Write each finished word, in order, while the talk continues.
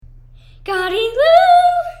Gotti Lou!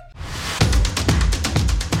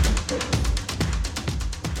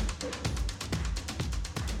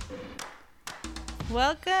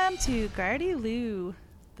 Welcome to Gardy Lou,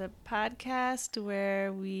 the podcast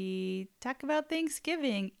where we talk about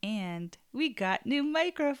Thanksgiving, and we got new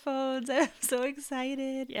microphones. I'm so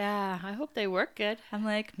excited. Yeah, I hope they work good. I'm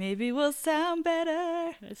like, maybe we'll sound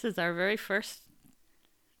better. This is our very first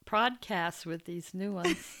podcast with these new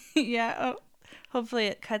ones. Yeah, hopefully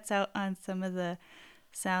it cuts out on some of the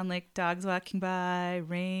sound, like dogs walking by,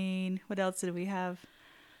 rain. What else did we have?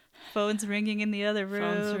 Phones ringing in the other room.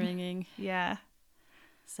 Phones ringing. Yeah.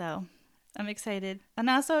 So I'm excited. I'm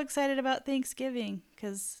also excited about Thanksgiving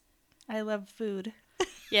because I love food.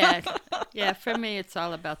 Yeah, for me it's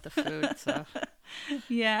all about the food, so.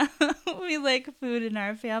 Yeah, we like food in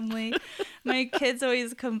our family. My kids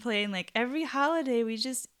always complain, like, every holiday we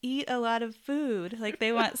just eat a lot of food. Like,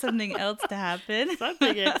 they want something else to happen.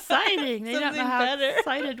 Something exciting. They don't know how better.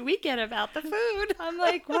 excited we get about the food. I'm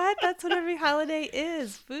like, what? That's what every holiday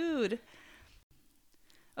is, food.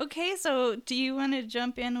 Okay, so do you want to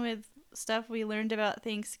jump in with stuff we learned about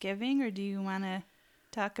Thanksgiving, or do you want to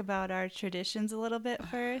talk about our traditions a little bit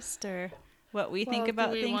first, or what we think about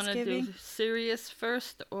Thanksgiving? Do we want to do serious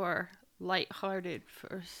first or lighthearted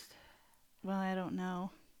first? Well, I don't know.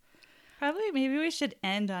 Probably maybe we should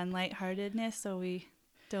end on lightheartedness so we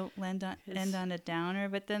don't end on a downer.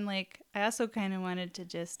 But then, like, I also kind of wanted to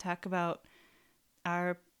just talk about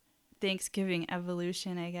our Thanksgiving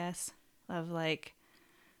evolution, I guess, of, like,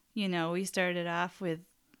 you know, we started off with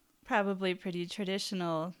probably pretty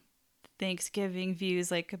traditional Thanksgiving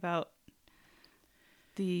views, like about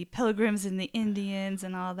the Pilgrims and the Indians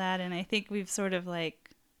and all that. And I think we've sort of, like,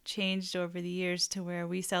 changed over the years to where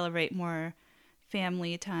we celebrate more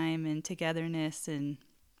family time and togetherness and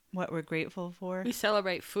what we're grateful for. We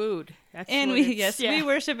celebrate food. We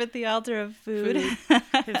worship at the altar of food.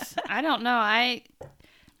 'Cause I don't know.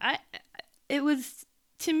 It was,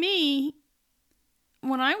 to me,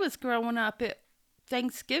 when I was growing up,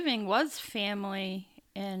 Thanksgiving was family,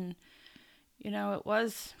 and you know, it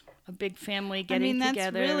was a big family getting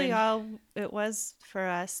together. That's really all it was for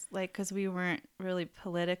us, like, because we weren't really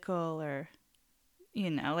political or,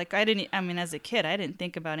 you know, like, as a kid, I didn't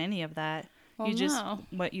think about any of that. Well,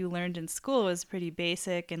 what you learned in school was pretty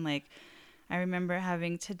basic, and, like, I remember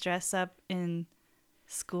having to dress up in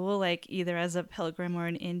school, like, either as a pilgrim or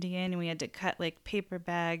an Indian, and we had to cut, like, paper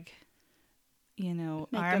bag, you know,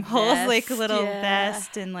 make armholes, like a little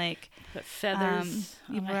vest, and, like, put feathers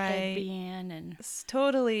on a right. headband, and it's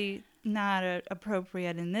totally not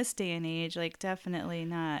appropriate in this day and age. Like, definitely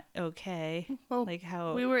not okay. Well, like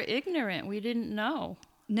how we were ignorant, we didn't know.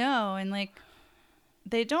 No, and, like,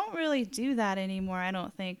 they don't really do that anymore. I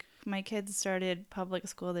don't think. My kids started public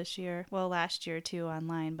school this year. Well, last year too,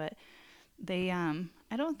 online, but they I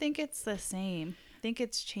don't think it's the same. I think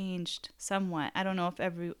it's changed somewhat. I don't know if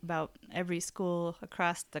every school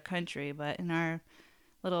across the country, but in our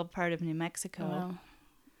little part of New Mexico.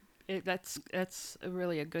 Well, that's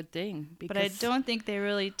really a good thing. But I don't think they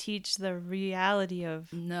really teach the reality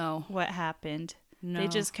of what happened. No. They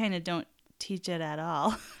just kind of don't teach it at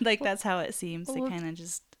all. Like, that's how it seems. They kind of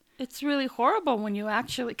just... It's really horrible when you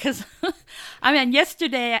actually... Because, I mean,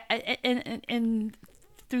 yesterday, and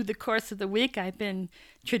through the course of the week, I've been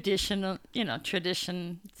traditions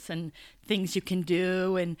and things you can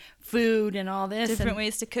do and food and all this. Different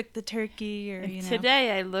ways to cook the turkey, or, you know.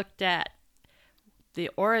 Today I looked at the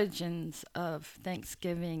origins of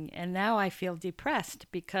Thanksgiving, and now I feel depressed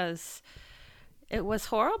because it was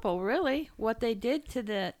horrible, really. What they did to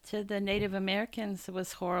the Native Americans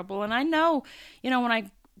was horrible. And I know, you know,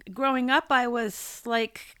 when growing up, I was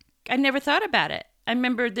like, I never thought about it. I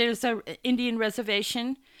remember there's a Indian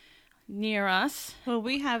reservation near us. Well,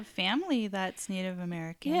 we have family that's Native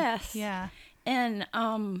American. Yes. Yeah. And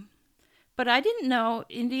but I didn't know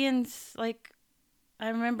Indians, like, I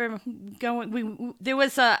remember there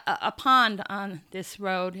was a pond on this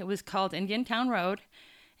road. It was called Indian Town Road,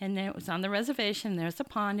 and then it was on the reservation. There's a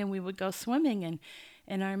pond, and we would go swimming.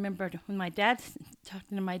 And I remember when my dad,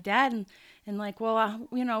 talking to my dad, and like, well,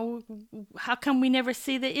 you know, how come we never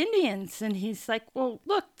see the Indians? And he's like, well,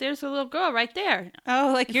 look, there's a little girl right there.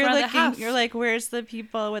 Oh, like, you're looking, you're like, where's the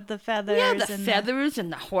people with the feathers? Yeah, the feathers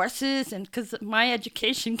and the horses, and because my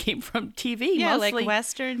education came from TV, yeah, mostly. Like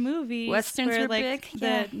Western movies. Westerns were like,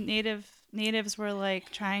 big. The natives were,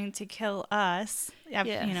 like, trying to kill us,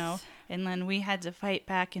 yes. You know, and then we had to fight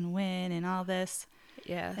back and win and all this.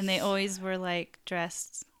 Yes. And they always were, like,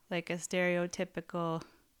 dressed like a stereotypical,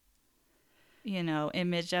 you know,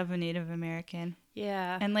 image of a Native American.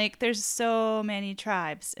 Yeah. And, like, there's so many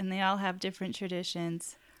tribes, and they all have different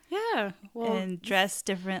traditions. Yeah. Well, and dress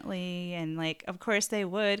differently. And like, of course they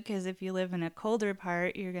would, because if you live in a colder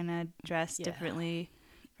part, you're going to dress Yeah. differently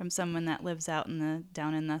from someone that lives out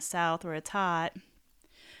down in the south where it's hot.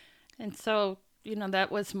 and so,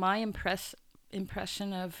 that was my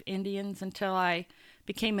impression of Indians until I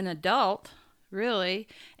became an adult, really.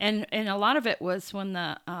 And a lot of it was when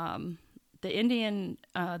the Indian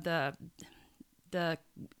the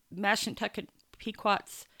Mashantucket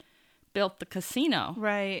Pequots built the casino.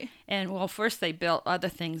 Right. And well, first they built other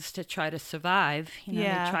things to try to survive.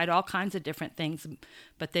 Yeah. They tried all kinds of different things,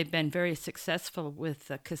 but they've been very successful with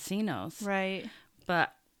the casinos. Right.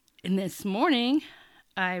 But in this morning,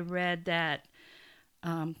 I read that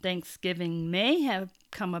Thanksgiving may have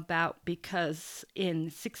come about because in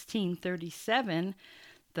 1637,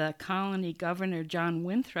 the colony governor John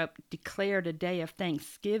Winthrop declared a day of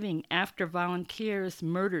Thanksgiving after volunteers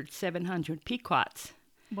murdered 700 Pequots.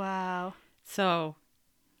 Wow. So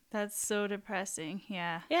That's so depressing.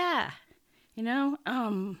 Yeah. yeah, yeah.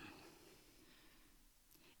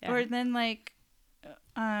 Or then like,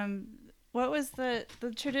 what was the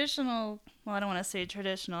traditional? Well, I don't want to say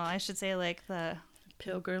traditional. I should say like the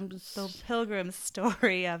Pilgrims. pilgrim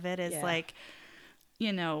story of it is Yeah. like,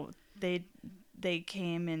 they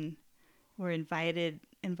came and were invited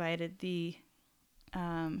the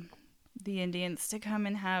Indians to come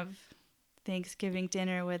and have Thanksgiving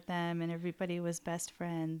dinner with them, and everybody was best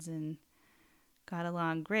friends and got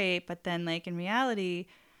along great. But then like in reality,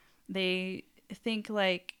 they think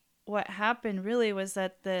like what happened really was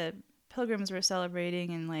that the pilgrims were celebrating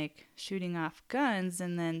and like shooting off guns,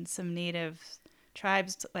 and then some native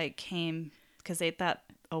tribes like came because they thought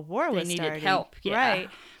a war was They needed starting. help, yeah. Right.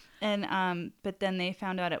 And but then they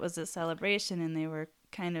found out it was a celebration and they were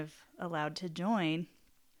kind of allowed to join.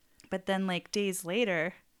 But then like days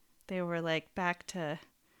later, they were like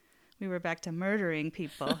we were back to murdering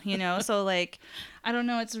people, So like, I don't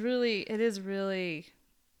know, it is really,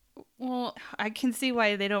 well, I can see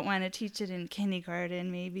why they don't want to teach it in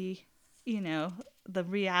kindergarten, maybe, the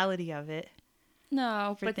reality of it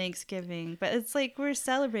No, for but Thanksgiving. But it's like we're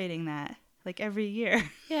celebrating that like every year.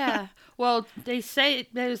 yeah. Well, they say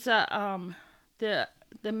there's the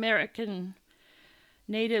American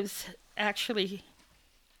natives actually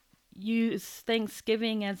use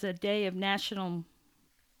Thanksgiving as a day of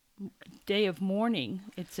mourning.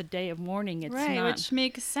 It's a day of mourning. It's Right, not. which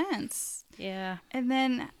makes sense. Yeah. And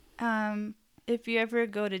then if you ever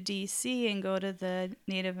go to D.C. and go to the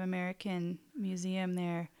Native American Museum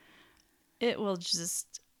there, it will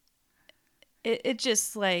just, it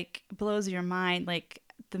just like blows your mind, like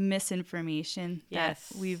the misinformation Yes.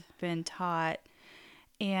 that we've been taught.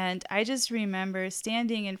 And I just remember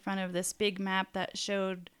standing in front of this big map that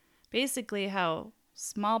showed basically how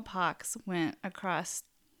smallpox went across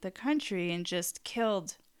the country and just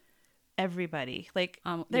killed everybody. Like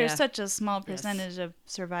there's yeah. such a small percentage of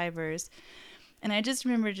survivors. And I just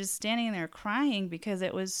remember just standing there crying because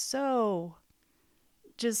it was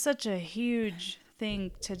just such a huge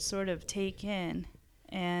thing to sort of take in.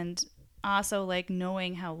 And also like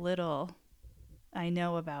knowing how little I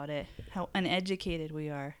know about it, how uneducated we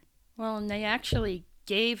are. Well, and they actually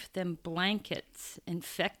gave them blankets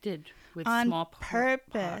infected with On smallpox.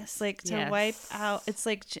 purpose, like to wipe out. It's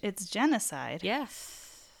like it's genocide.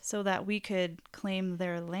 Yes. So that we could claim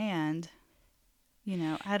their land.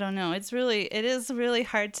 I don't know. It is really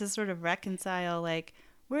hard to sort of reconcile, like,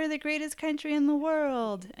 we're the greatest country in the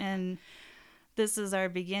world, and this is our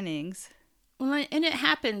beginnings. Well, and it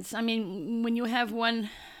happens. I mean, when you have one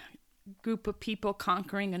group of people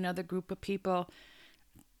conquering another group of people,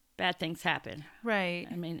 bad things happen. Right.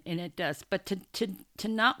 I mean, and it does. But to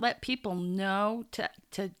not let people know,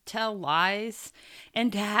 to tell lies,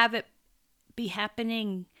 and to have it be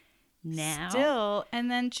happening now. Still, and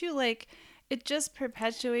then too, like, it just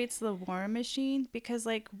perpetuates the war machine because,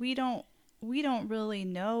 like, we don't really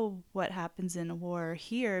know what happens in a war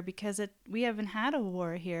here because we haven't had a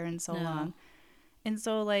war here in so long. And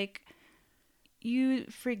so, like, you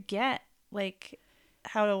forget, like,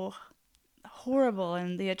 how horrible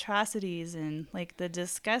and the atrocities and, like, the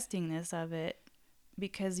disgustingness of it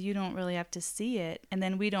because you don't really have to see it. And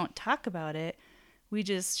then we don't talk about it. We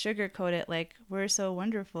just sugarcoat it like, we're so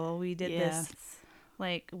wonderful. We did this.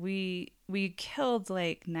 Like, we killed,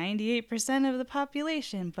 like, 98% of the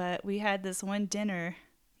population, but we had this one dinner,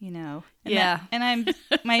 And and I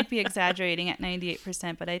might be exaggerating at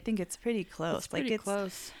 98%, but I think it's pretty close. It's pretty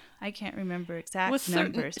close. I can't remember exact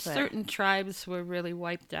numbers, but certain tribes were really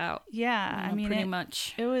wiped out. yeah, I mean, pretty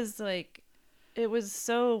much. It was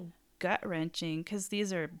so gut wrenching because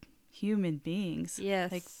these are human beings.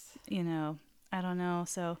 Yes. Like, I don't know.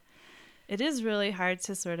 So it is really hard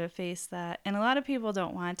to sort of face that. And a lot of people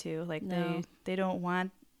don't want to. Like, No. they don't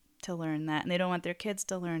want to learn that, and they don't want their kids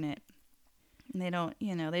to learn it. And they don't,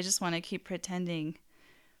 they just want to keep pretending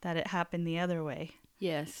that it happened the other way.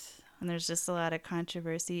 Yes. And there's just a lot of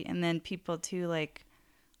controversy. And then people, too, like,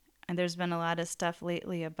 and there's been a lot of stuff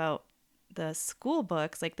lately about the school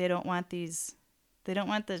books. Like, they don't want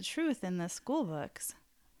the truth in the school books.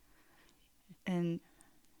 And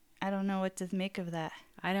I don't know what to make of that.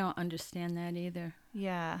 I don't understand that either.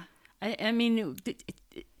 Yeah. I mean,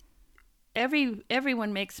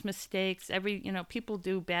 everyone makes mistakes. People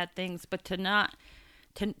do bad things, but to not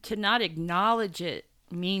acknowledge it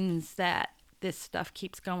means that this stuff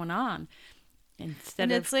keeps going on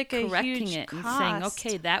instead it's of like a correcting huge it and cost. saying,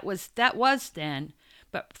 okay, that was then,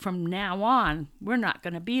 but from now on, we're not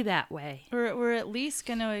going to be that way. We're at least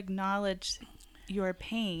going to acknowledge your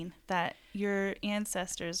pain, that your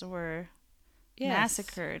ancestors were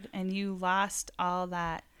massacred and you lost all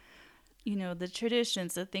that, the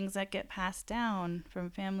traditions, the things that get passed down from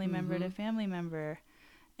family member to family member,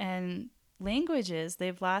 and languages.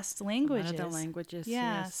 They've lost languages. A lot of the languages,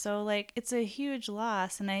 yeah. yes. So, like, it's a huge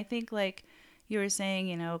loss. And I think, like you were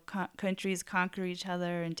saying, countries conquer each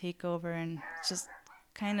other and take over, and it's just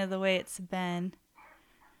kind of the way it's been.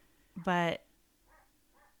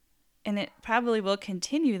 And it probably will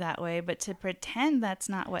continue that way, but to pretend that's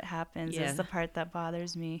not what happens is the part that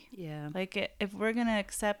bothers me. Yeah. Like, if we're going to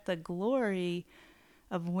accept the glory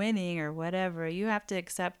of winning or whatever, you have to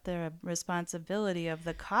accept the responsibility of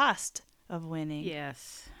the cost of winning.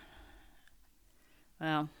 Yes.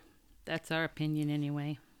 Well, that's our opinion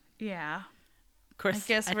anyway. Yeah. Of course, I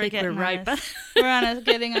guess I we're think getting we're right. But we're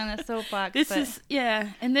getting on a soapbox. this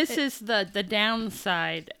is the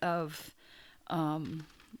downside of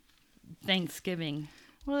Thanksgiving.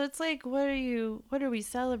 Well, it's like, what are we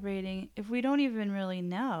celebrating if we don't even really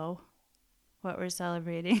know what we're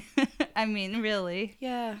celebrating? I mean, really.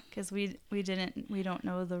 Yeah. Because we don't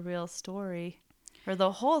know the real story or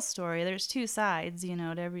the whole story. There's two sides,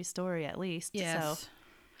 to every story at least. Yes. So.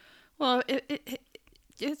 Well,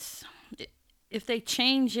 it's if they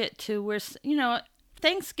change it to where,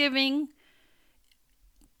 Thanksgiving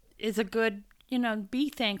is a good, be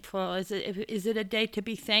thankful. Is it a day to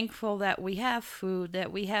be thankful that we have food,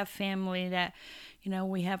 that we have family, that,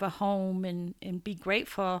 we have a home, and be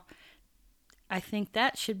grateful. I think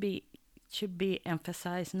that should be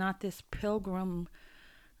emphasized, not this pilgrim.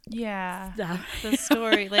 Yeah, stuff. the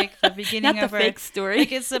story, like the beginning not of the our fake story.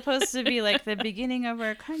 Like, it's supposed to be like the beginning of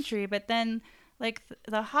our country, but then like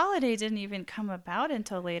the holiday didn't even come about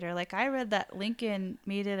until later. Like, I read that Lincoln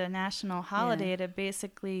made it a national holiday to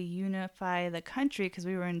basically unify the country because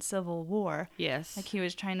we were in civil war. Yes. Like, he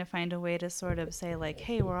was trying to find a way to sort of say, like,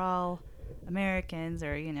 hey, we're all Americans,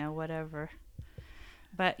 or whatever.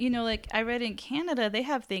 But like, I read in Canada they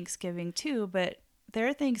have Thanksgiving too, but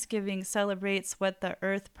their Thanksgiving celebrates what the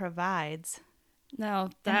earth provides. No,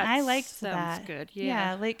 I liked sounds that. good.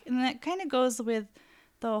 Yeah, like, and that kind of goes with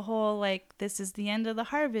the whole, like, this is the end of the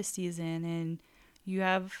harvest season, and you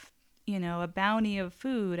have, a bounty of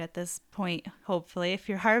food at this point, hopefully, if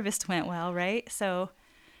your harvest went well, right? So,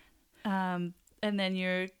 and then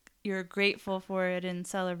you're grateful for it and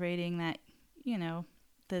celebrating that,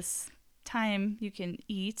 this time you can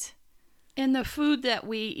eat. And the food that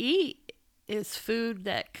we eat is food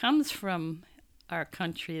that comes from our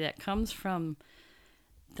country, that comes from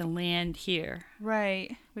the land here.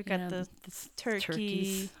 Right. We got the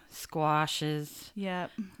turkeys, squashes.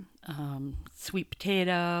 Yep. Sweet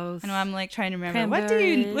potatoes. I know, I'm like trying to remember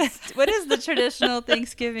what is the traditional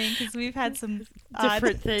Thanksgiving, because we've had some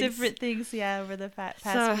different things over the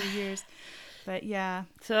past few years. But yeah.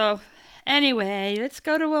 So anyway, let's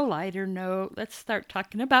go to a lighter note. Let's start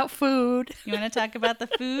talking about food. You want to talk about the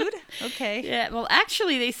food? Okay. Yeah. Well,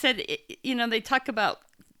 actually, they said they talk about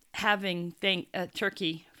having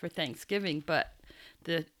turkey for Thanksgiving, but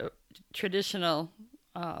the traditional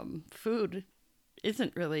food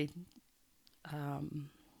isn't really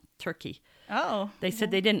turkey. Oh. They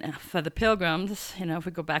said they didn't, for the Pilgrims, if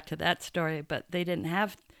we go back to that story, but they didn't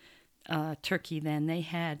have turkey then. They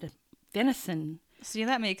had venison. See,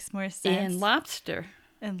 that makes more sense. And lobster.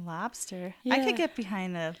 And lobster. Yeah. I could get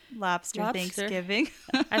behind a lobster. Thanksgiving.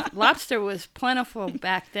 Lobster was plentiful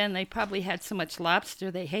back then. They probably had so much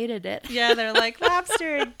lobster they hated it. Yeah, they're like,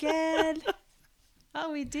 lobster again.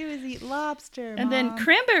 All we do is eat lobster, Mom. And then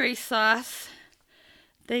cranberry sauce.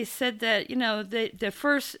 They said that,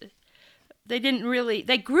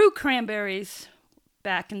 they grew cranberries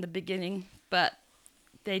back in the beginning, but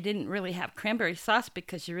they didn't really have cranberry sauce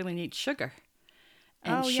because you really need sugar.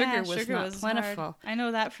 and sugar was not plentiful. Hard. I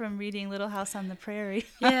know that from reading Little House on the Prairie.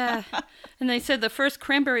 Yeah. And they said the first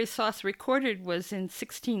cranberry sauce recorded was in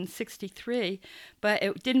 1663, but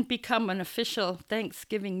it didn't become an official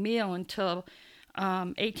Thanksgiving meal until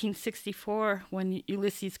 1864 when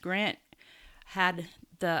Ulysses Grant had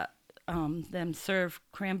them serve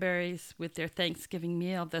cranberries with their Thanksgiving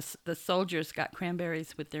meal. The soldiers got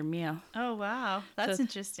cranberries with their meal. Oh, wow. That's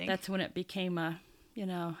interesting. That's when it became a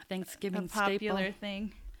Thanksgiving popular staple.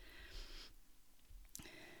 Thing.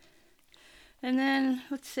 And then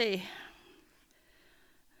let's see.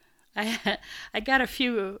 I got a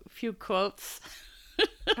few quotes.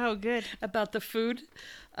 Oh, good. About the food.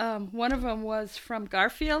 One of them was from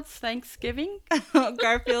Garfield's Thanksgiving.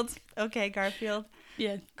 Garfield's. Okay, Garfield.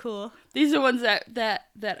 Yeah, cool. These are ones that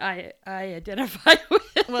I identify with.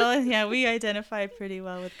 Well, yeah, we identify pretty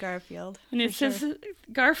well with Garfield. And it says,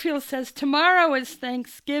 Garfield says, tomorrow is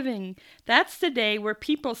Thanksgiving. That's the day where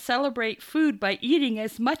people celebrate food by eating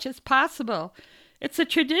as much as possible. It's a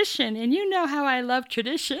tradition, and you know how I love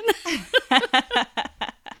tradition.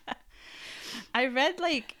 I read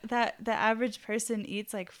like that the average person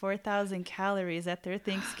eats like 4,000 calories at their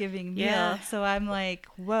Thanksgiving meal. Yeah. So I'm like,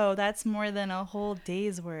 whoa, that's more than a whole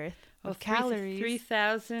day's worth of calories.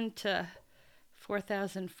 3,000 to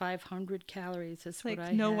 4,500 calories is like, what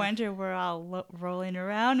I no have. wonder we're all rolling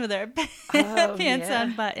around with our pants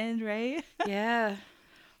unbuttoned, right? Yeah.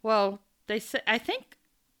 Well, they say, I think,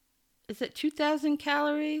 is it 2,000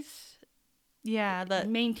 calories? Yeah. It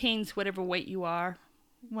maintains whatever weight you are.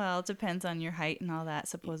 Well, it depends on your height and all that,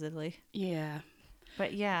 supposedly. Yeah.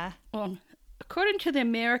 But yeah. Well, according to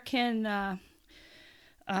the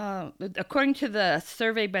according to the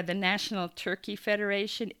survey by the National Turkey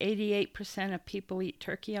Federation, 88% of people eat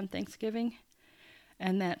turkey on Thanksgiving.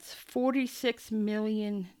 And that's 46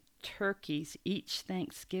 million turkeys each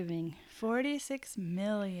Thanksgiving. 46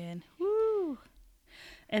 million. Woo!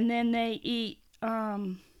 And then they eat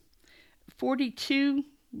 42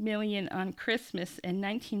 million on Christmas and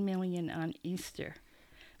 19 million on Easter.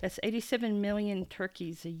 That's 87 million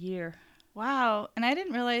turkeys a year. Wow. And I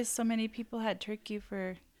didn't realize so many people had turkey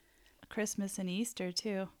for Christmas and Easter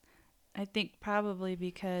too. I think probably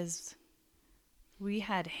because we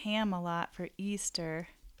had ham a lot for Easter,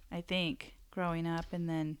 I think, growing up, and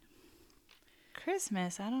then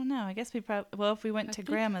Christmas, I don't know. I guess we probably, well, if we went to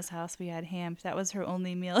Grandma's house, we had ham. That was her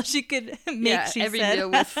only meal she could make. Yeah, she every said. meal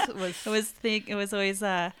was it was always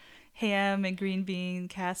ham and green bean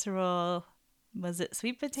casserole. Was it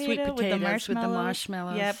sweet potato with the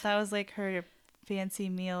marshmallows? Yep, that was like her fancy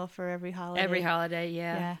meal for every holiday. Every holiday,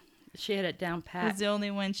 yeah. She had it down pat. It was the only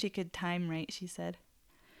one she could time right, she said.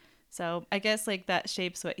 So I guess like that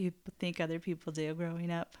shapes what you think other people do growing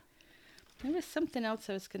up. There was something else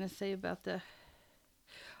I was going to say about the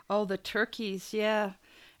turkeys, yeah.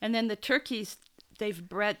 And then the turkeys, they've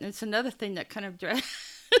bred, and it's another thing that kind of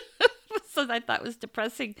so I thought was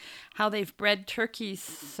depressing, how they've bred turkeys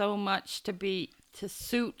so much to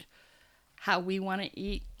suit how we want to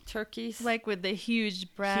eat turkeys. Like with the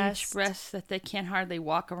huge breasts that they can't hardly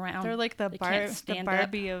walk around. They're like the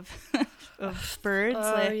Barbie of birds.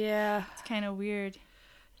 Oh, yeah. It's kind of weird.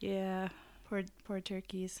 Yeah. Poor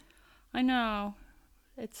turkeys. I know.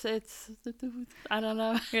 It's I don't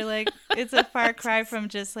know. You're like, it's a far cry from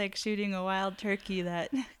just like shooting a wild turkey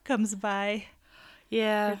that comes by.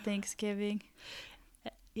 Yeah. For Thanksgiving.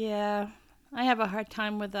 Yeah. I have a hard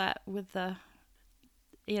time with that, with the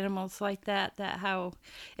animals like that how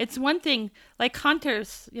it's one thing, like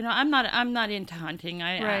hunters, I'm not into hunting.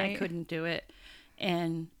 I couldn't do it.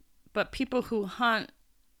 But people who hunt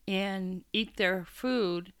and eat their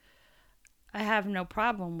food, I have no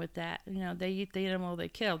problem with that. They eat the animal they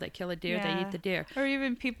kill. They kill a deer, they eat the deer. Or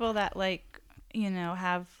even people that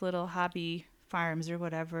have little hobby farms or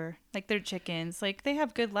whatever, like their chickens, like they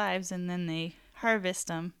have good lives and then they harvest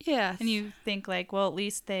them. Yeah. And you think like, well, at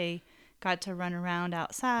least they got to run around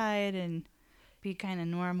outside and be kind of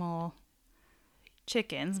normal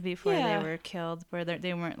chickens before they were killed, where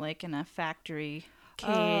they weren't like in a factory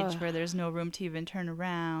cage where there's no room to even turn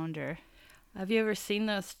around. Or have you ever seen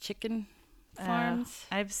those chicken farms?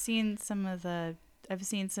 I've seen some videos,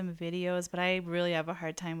 but I really have a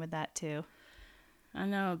hard time with that too. I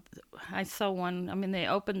know. I saw one. I mean, they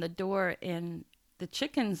opened the door and the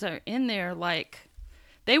chickens are in there like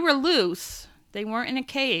they were loose. They weren't in a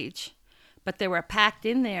cage, but they were packed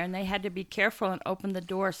in there, and they had to be careful and open the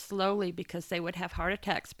door slowly because they would have heart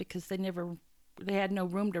attacks because they had no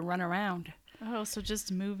room to run around. Oh, so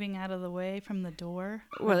just moving out of the way from the door?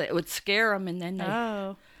 Well, it would scare them, and then they...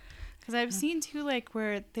 Oh. Because I've seen, too, like,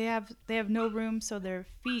 where they have no room, so their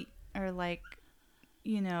feet are, like,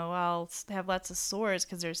 all have lots of sores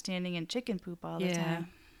because they're standing in chicken poop all the time.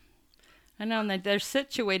 I know, and they're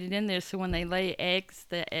situated in there, so when they lay eggs,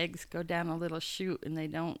 the eggs go down a little chute, and they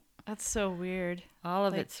don't. That's so weird. All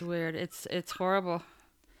of it's weird. It's horrible.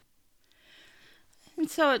 And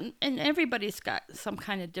so, and everybody's got some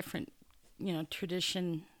kind of different,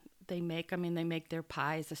 tradition they make. I mean, they make their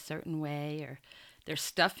pies a certain way, or their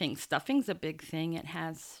stuffing. Stuffing's a big thing. It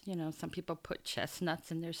has, some people put chestnuts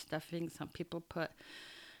in their stuffing. Some people put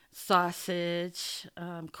sausage,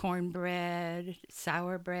 cornbread,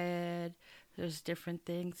 sour bread. There's different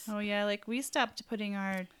things. Oh, yeah. Like, we stopped putting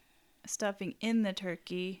our stuffing in the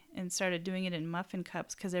turkey and started doing it in muffin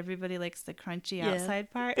cups because everybody likes the crunchy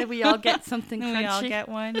outside part. And we all get something crunchy. We all get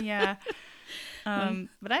one, yeah.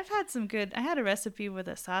 But I've had I had a recipe with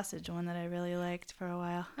a sausage one that I really liked for a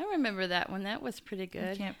while. I remember that one. That was pretty good.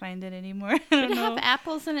 I can't find it anymore. Did it have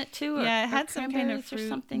apples in it too? Yeah, it had some kind of fruit or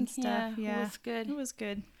something. And stuff. Yeah, it was good. It was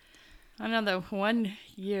good. I know the one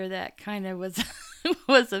year that kind of was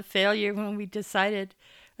was a failure when we decided,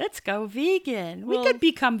 let's go vegan. We could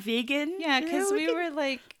become vegan. Yeah, because we were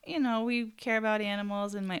like, we care about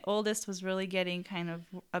animals, and my oldest was really getting kind of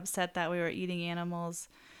upset that we were eating animals.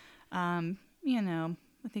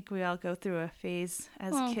 I think we all go through a phase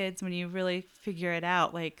as kids when you really figure it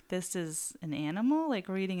out. Like, this is an animal? Like,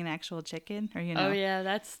 we're eating an actual chicken? Or, Oh, yeah,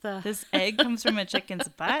 that's this egg comes from a chicken's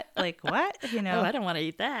butt? Like, what? Oh, I don't want to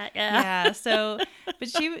eat that. Yeah, so, but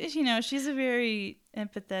she, she's a very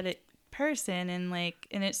empathetic person, and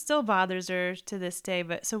it still bothers her to this day.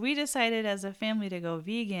 But so we decided as a family to go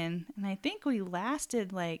vegan, and I think we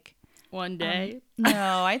lasted one day.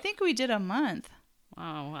 No, I think we did a month.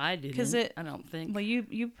 Oh, I didn't. I don't think. Well,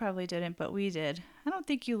 you probably didn't, but we did. I don't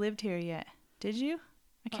think you lived here yet. Did you?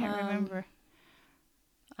 I can't remember.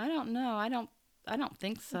 I don't know. I don't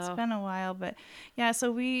think so. It's been a while, but yeah. So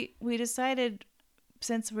we decided,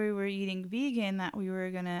 since we were eating vegan, that we were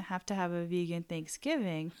gonna have to have a vegan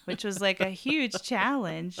Thanksgiving, which was like a huge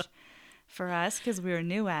challenge for us because we were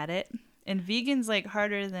new at it. And vegan's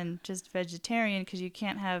harder than just vegetarian because you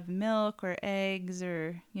can't have milk or eggs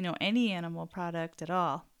or, any animal product at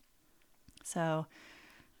all. So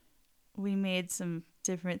we made some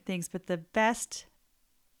different things, but the best,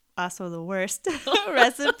 also the worst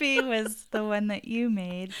recipe was the one that you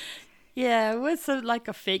made. Yeah, it was like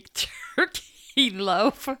a fake turkey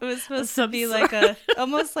loaf. It was supposed to be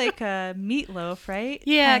almost like a meatloaf, right?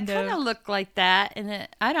 Yeah, it kind of looked like that. And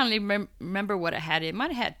I don't even remember what it had. It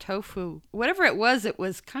might have had tofu. Whatever it was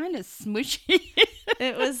kind of smushy.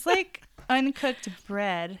 It was like uncooked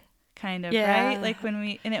bread, kind of, right? Like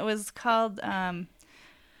and it was called,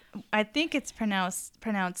 I think it's pronounced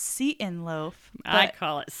Satan loaf. I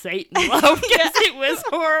call it Satan loaf because it was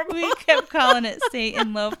horrible. We kept calling it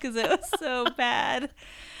Satan loaf because it was so bad.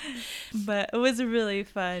 But it was really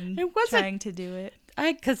fun trying to do it.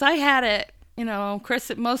 Because I had it,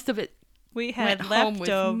 Chris, most of it we had went leftovers.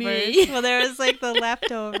 Home with me. Well, there was the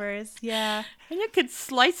leftovers, yeah. And you could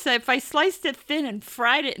slice it. If I sliced it thin and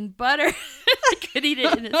fried it in butter, I could eat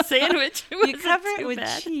it in a sandwich. You cover it with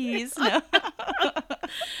cheese. No.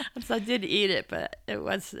 So I did eat it, but it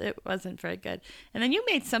wasn't very good. And then you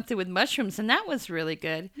made something with mushrooms, and that was really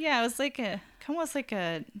good. Yeah, it was almost like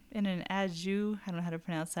in an au jus, I don't know how to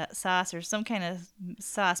pronounce that, sauce or some kind of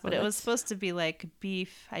sauce, but it was supposed to be like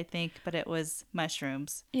beef, I think, but it was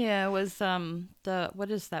mushrooms. Yeah, it was what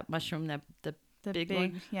is that mushroom, the big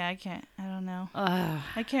one? Yeah, I don't know.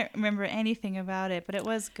 I can't remember anything about it, but it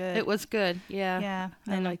was good. It was good, yeah. Yeah,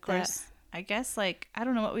 and of course, I guess I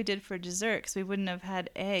don't know what we did for dessert because we wouldn't have had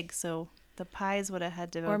eggs, so the pies would have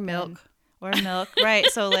had to or milk, right?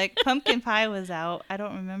 So pumpkin pie was out. I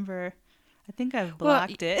don't remember. I think I've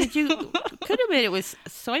blocked it. You could have made it with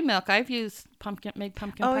soy milk. I've used pumpkin pie with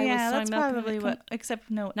soy milk. Oh yeah, that's probably what. Except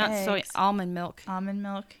not eggs. Soy, almond milk. Almond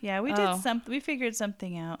milk. Yeah, we did something. We figured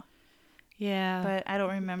something out. Yeah, but I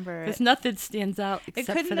don't remember. Because nothing stands out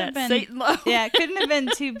except for that Satan loaf. Yeah, it couldn't have been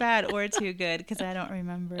too bad or too good because I don't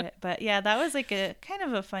remember it. But yeah, that was a kind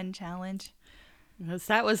of a fun challenge.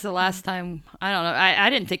 That was the last time. I don't know. I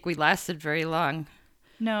didn't think we lasted very long.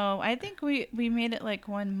 No, I think we made it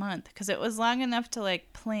 1 month because it was long enough to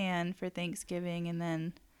plan for Thanksgiving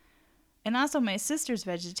and also my sister's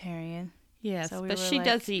vegetarian. Yes, so but she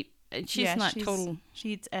does eat. She's not total. She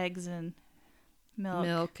eats eggs and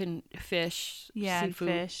milk and fish. Yeah, seafood.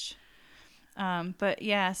 And fish. But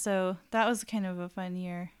yeah, so that was kind of a fun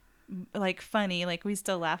year. Funny, we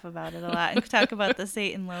still laugh about it a lot and talk about the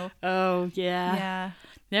Satan loaf. Oh yeah. Yeah.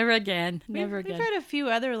 Never again. We've had a few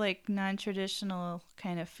other non-traditional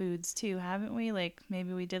kind of foods too, haven't we? Like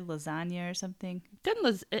maybe we did lasagna or something.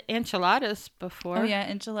 Done enchiladas before. Oh yeah,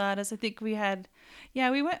 enchiladas. I think we had, yeah,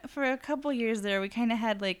 we went for a couple years there. We kind of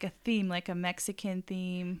had like a theme, like a Mexican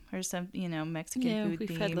theme or some, Mexican food we've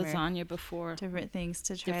theme. had lasagna before. Different things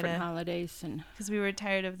to try Different holidays and. Because we were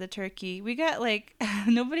tired of the turkey. We got like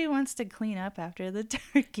nobody wants to clean up after the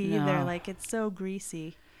turkey. No. They're like it's so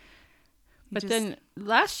greasy. But then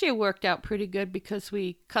last year worked out pretty good because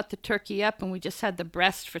we cut the turkey up and we just had the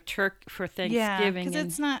breast for Thanksgiving. Yeah, because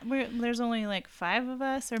it's not. There's only like 5 of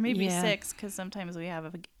us, or maybe 6, because sometimes we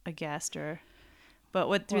have a guest.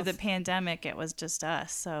 But through the pandemic, it was just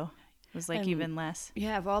us, so it was like even less. You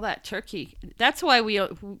have all that turkey. That's why we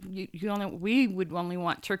would only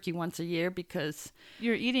want turkey once a year because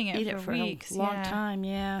you're eating it for weeks, a long time.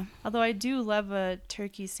 Yeah. Although I do love a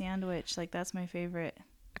turkey sandwich, like that's my favorite.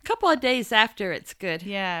 A couple of days after, it's good.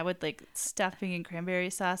 Yeah, with like stuffing and cranberry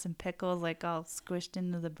sauce and pickles, like all squished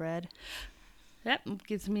into the bread. That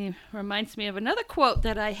reminds me of another quote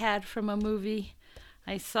that I had from a movie.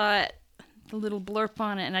 I saw it, the little blurb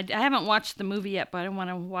on it, and I haven't watched the movie yet, but I want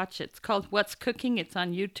to watch it. It's called What's Cooking. It's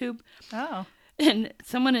on YouTube. Oh. And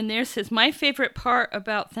someone in there says, my favorite part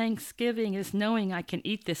about Thanksgiving is knowing I can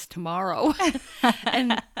eat this tomorrow.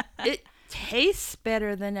 And it tastes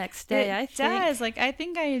better the next day. I think it does. Like I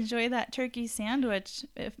think I enjoy that turkey sandwich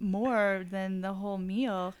more than the whole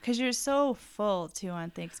meal because you're so full too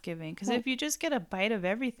on Thanksgiving. Because if you just get a bite of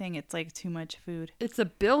everything, it's like too much food. It's a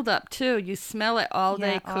build up too. You smell it all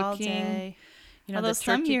day cooking. All day. Although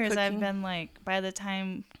some years I've been like,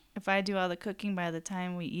 if I do all the cooking, by the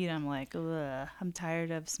time we eat, I'm like, ugh, I'm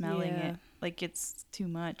tired of smelling it. Like it's too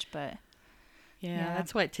much, but. Yeah,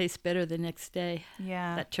 that's why it tastes better the next day.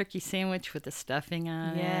 Yeah. That turkey sandwich with the stuffing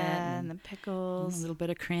on it. Yeah, and the pickles. A little bit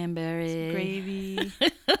of cranberry. Gravy.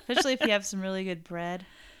 Especially if you have some really good bread.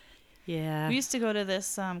 Yeah. We used to go to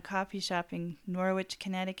this coffee shop in Norwich,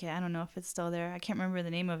 Connecticut. I don't know if it's still there. I can't remember the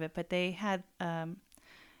name of it, but they had,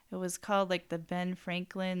 it was called like the Ben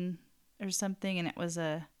Franklin or something, and it was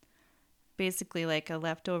basically like a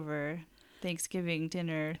leftover Thanksgiving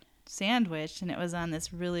dinner sandwich, and it was on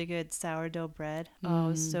this really good sourdough bread. Oh, it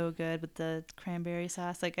was so good with the cranberry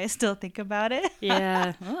sauce. Like I still think about it.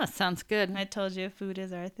 Yeah. Oh, that sounds good. I told you food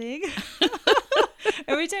is our thing.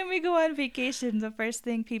 Every time we go on vacation, the first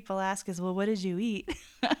thing people ask is, well, what did you eat?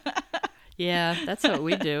 Yeah, that's what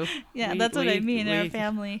we do. Yeah, that's what I mean in our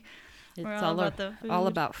family. We're all about the food. All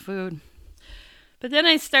about food. But then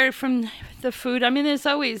I started from the food. I mean, there's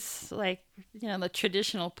always like, the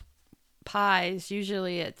traditional pies.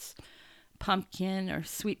 Usually it's pumpkin or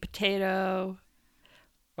sweet potato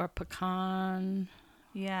or pecan.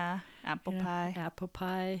 Yeah, apple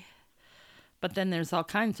pie. But then there's all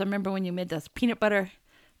kinds. I remember when you made those peanut butter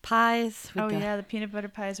pies. The peanut butter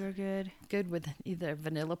pies were good. Good with either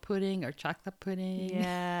vanilla pudding or chocolate pudding.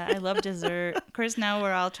 Yeah, I love dessert. Of course, now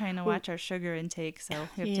we're all trying to watch our sugar intake, so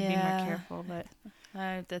we have to be more careful. But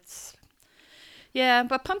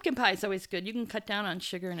but pumpkin pie is always good. You can cut down on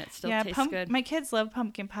sugar and it still tastes good. My kids love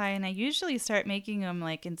pumpkin pie, and I usually start making them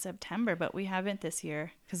like in September, but we haven't this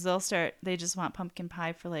year because they just want pumpkin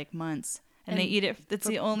pie for like months, and they eat it. It's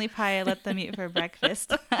the only pie I let them eat for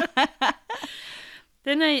breakfast.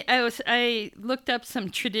 Then I looked up some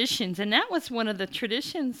traditions, and that was one of the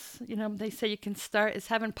traditions. They say you can start is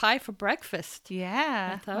having pie for breakfast.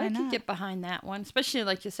 Yeah, I thought I could get behind that one, especially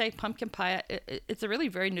like you say, pumpkin pie. It's a really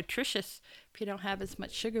very nutritious if you don't have as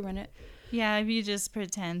much sugar in it. Yeah, if you just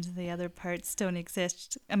pretend the other parts don't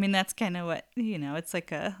exist. I mean, that's kind of what, it's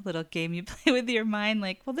like a little game you play with your mind.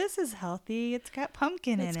 Like, well, this is healthy. It's got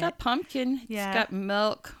pumpkin in it. It's got pumpkin. Yeah. It's got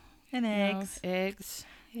milk. And eggs.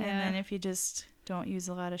 Yeah. And then if you just don't use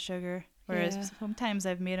a lot of sugar. Whereas sometimes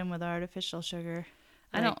I've made them with artificial sugar.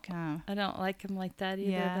 I don't like them like that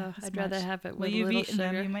either, though. I'd rather have it with a little sugar.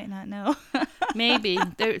 Them, you might not know. Maybe.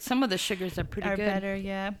 Some of the sugars are pretty good. Better,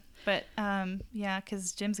 yeah. But,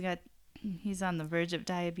 because Jim's he's on the verge of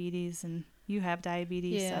diabetes, and you have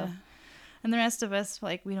diabetes. Yeah. So. And the rest of us,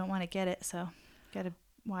 like, we don't want to get it, so got to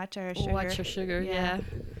watch our sugar. Watch your sugar, yeah.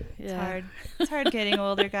 It's hard. It's hard getting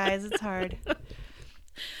older, guys. It's hard.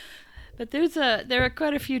 But there are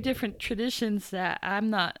quite a few different traditions that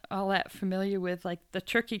I'm not all that familiar with, like the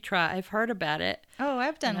turkey trot. I've heard about it. Oh,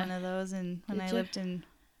 I've done one of those, and when I lived in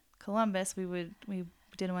Columbus, we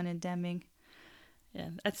did one in Deming. Yeah,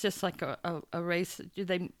 that's just like a race. Do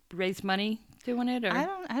they raise money doing it? Or?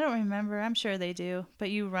 I don't remember. I'm sure they do.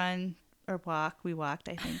 But you run or walk. We walked,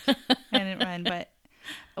 I think. I didn't run, but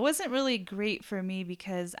it wasn't really great for me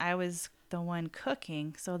because I was the one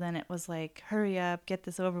cooking. So then it was like, hurry up, get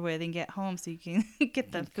this over with and get home so you can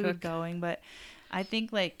get the food going. But I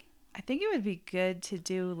think like I think it would be good to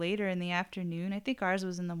do later in the afternoon. I think ours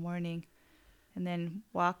was in the morning, and then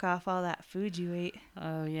walk off all that food you ate.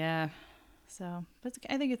 Oh, yeah. So, but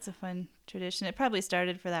I think it's a fun tradition. It probably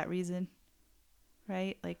started for that reason,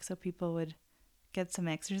 right? Like, so people would get some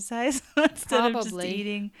exercise instead of just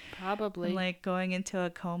eating. Probably. And, like, going into a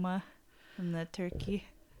coma from the turkey.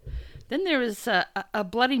 Then there was a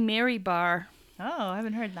Bloody Mary bar. Oh, I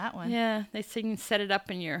haven't heard that one. Yeah, they say you can set it up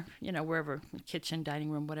in your, wherever, kitchen, dining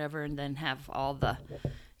room, whatever, and then have all the,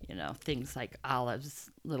 things like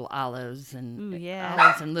little olives and Ooh, yeah.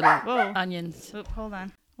 olives and little onions. Oop, hold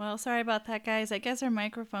on. Well, sorry about that, guys. I guess our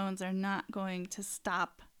microphones are not going to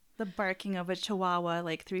stop the barking of a chihuahua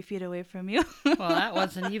like 3 feet away from you. Well, that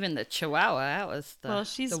wasn't even the chihuahua. That was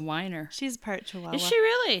the whiner. She's part chihuahua. Is she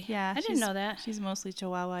really? Yeah. I didn't know that. She's mostly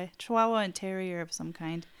chihuahua. Chihuahua and terrier of some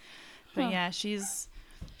kind. But yeah, she's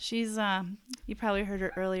you probably heard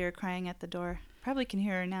her earlier crying at the door. Probably can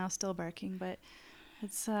hear her now still barking, but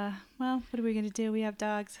it's well, what are we going to do? We have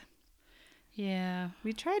dogs. Yeah.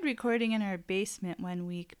 We tried recording in our basement one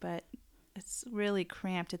week, but it's really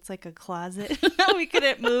cramped. It's like a closet. We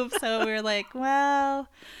couldn't move, so we were like, well,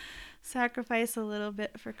 sacrifice a little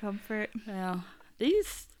bit for comfort. Well,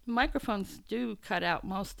 these microphones do cut out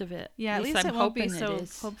most of it. Yeah, at least it won't be so,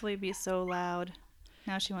 hopefully be so loud.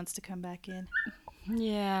 Now she wants to come back in.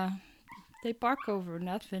 Yeah. They bark over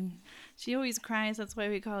nothing. She always cries. That's why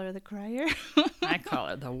we call her the crier. I call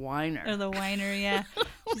her the whiner. Or the whiner, yeah.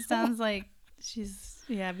 She sounds like she's,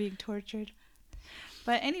 being tortured.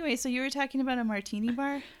 But anyway, so you were talking about a martini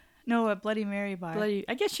bar? No, a Bloody Mary bar.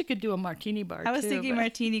 I guess you could do a martini bar, I was thinking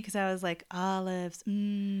martini because I was like, olives.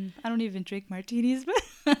 I don't even drink martinis,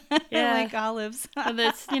 but I like olives. So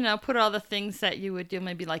that's, put all the things that you would do,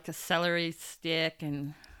 maybe like a celery stick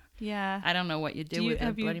and... Yeah. I don't know what you do with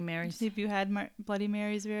the Bloody Marys. Have you had Bloody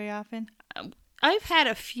Marys very often? I've had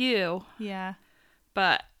a few. Yeah.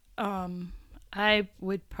 But I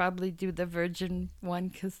would probably do the virgin one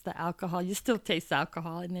because the alcohol, you still taste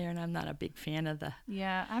alcohol in there, and I'm not a big fan of the...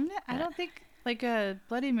 Yeah, I don't think, like, a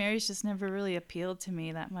Bloody Mary's just never really appealed to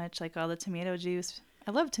me that much, like all the tomato juice.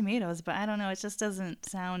 I love tomatoes, but I don't know, it just doesn't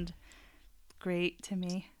sound great to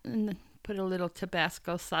me. And put a little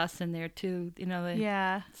Tabasco sauce in there too,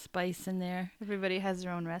 the spice in there. Everybody has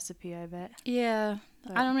their own recipe, I bet. Yeah,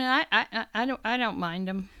 but I don't mind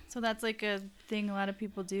them. So that's like a thing a lot of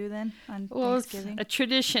people do then on Thanksgiving. It's a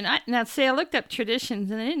tradition. I looked up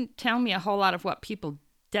traditions and it didn't tell me a whole lot of what people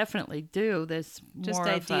definitely do. There's just more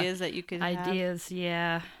ideas that you could ideas, have.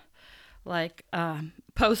 Yeah, like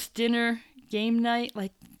post dinner game night,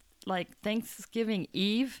 like Thanksgiving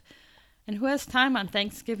Eve. And who has time on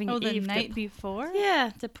Thanksgiving Eve? Oh, the night before?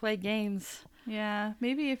 Yeah, to play games. Yeah,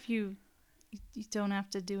 maybe if you don't have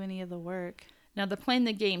to do any of the work. Now, they're playing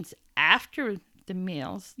the games after the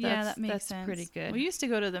meals. That makes sense. That's pretty good. We used to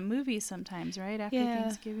go to the movies sometimes, right, after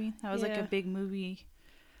Thanksgiving? That was like a big movie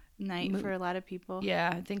night for a lot of people.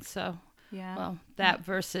 Yeah, I think so. Yeah. Well, that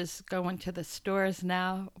versus going to the stores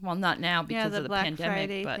now. Well, not now because of the Black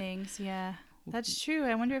pandemic. Friday things, yeah. That's true.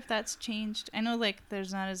 I wonder if that's changed. I know, like,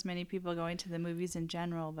 there's not as many people going to the movies in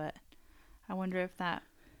general, but I wonder if that,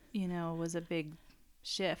 was a big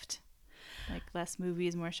shift. Like, less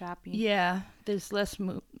movies, more shopping. Yeah, there's less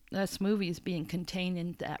movies being contained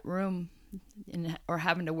in that room or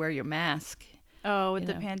having to wear your mask. Oh, with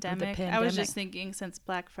the pandemic? I was just thinking since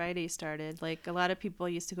Black Friday started, like, a lot of people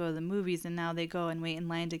used to go to the movies, and now they go and wait in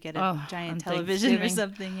line to get a giant television or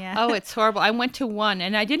something, yeah. Oh, it's horrible. I went to one,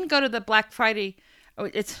 and I didn't go to the Black Friday. Oh,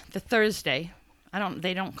 it's the Thursday.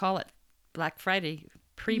 They don't call it Black Friday.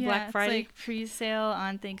 Pre-Black Friday. It's like pre-sale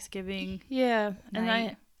on Thanksgiving. Yeah, night.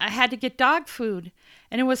 And I had to get dog food,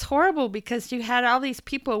 and it was horrible because you had all these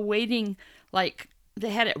people waiting, like, they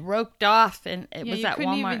had it roped off, and it was at Walmart. You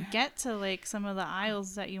couldn't even get to, like, some of the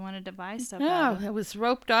aisles that you wanted to buy stuff No, out of. It was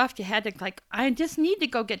roped off. You had to, like, I just need to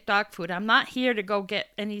go get dog food. I'm not here to go get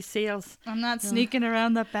any sales. I'm not sneaking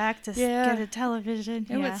around the back to get a television.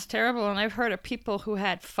 It was terrible, and I've heard of people who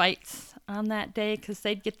had fights on that day because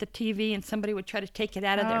they'd get the TV and somebody would try to take it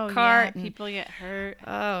out of their cart. Yeah, people get hurt.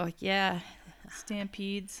 Oh, yeah.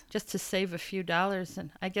 Stampedes. Just to save a few dollars, and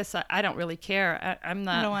I guess I don't really care. I'm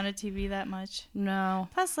not. I don't want a TV that much. No.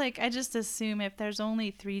 Plus, like, I just assume if there's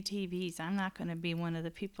only 3 TVs, I'm not going to be one of the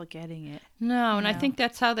people getting it. No, and I think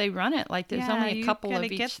that's how they run it. Like, there's only a couple of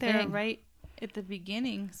each thing. You gotta get there right at the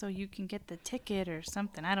beginning so you can get the ticket or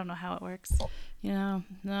something. I don't know how it works. No.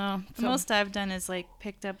 The most I've done is, like,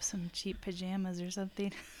 picked up some cheap pajamas or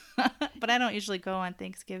something. But I don't usually go on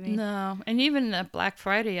Thanksgiving. No, and even Black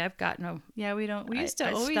Friday, I've got no. Yeah, we don't. We used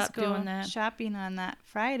to always go shopping on that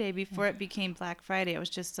Friday before it became Black Friday. It was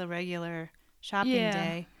just a regular shopping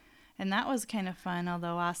day. And that was kind of fun,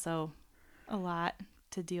 although also a lot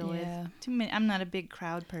to deal Yeah. with. Too many. I'm not a big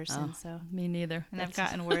crowd person, so. Me neither. And I've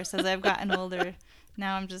gotten worse as I've gotten older.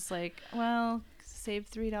 Now I'm just like, well, save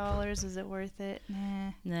 $3. Is it worth it?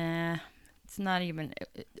 Nah, it's not even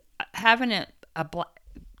having it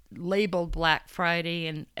labeled Black Friday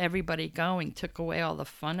and everybody going took away all the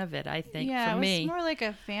fun of it. I think Yeah, for me, it was more like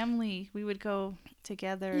a family. We would go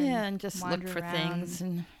together. and just look wander for around. things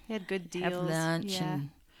and We had good deals. have lunch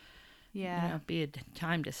Yeah. and be a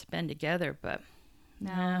time to spend together. But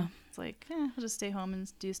Now it's like, we'll just stay home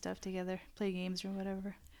and do stuff together, play games or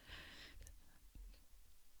whatever.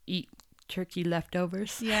 Eat turkey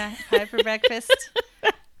leftovers. Yeah, pie for breakfast.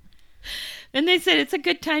 And they said it's a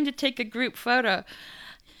good time to take a group photo.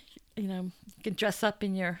 You can dress up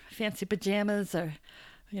in your fancy pajamas or,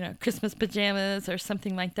 Christmas pajamas or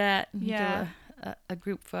something like that. And Yeah. do a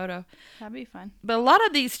group photo. That'd be fun. But a lot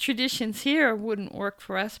of these traditions here wouldn't work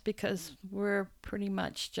for us because we're pretty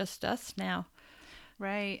much just us now.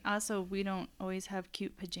 Right. Also, we don't always have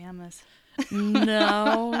cute pajamas.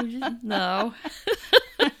 No.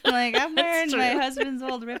 Like, I'm wearing true. my husband's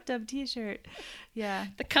old ripped up t-shirt. Yeah.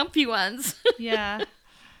 The comfy ones. Yeah.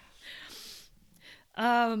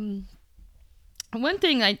 One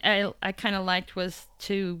thing I kind of liked was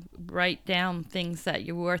to write down things that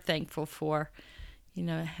you were thankful for.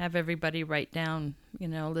 Have everybody write down,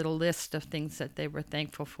 a little list of things that they were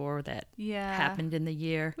thankful for that happened in the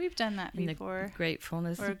year. We've done that and before. The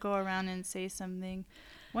gratefulness. Or go around and say something.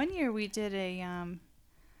 One year we did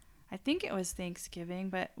I think it was Thanksgiving,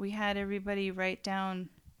 but we had everybody write down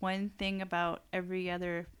one thing about every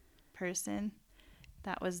other person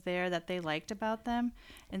that was there that they liked about them.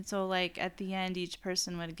 And so, like, at the end, each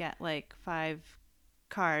person would get, like, 5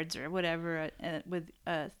 cards or whatever with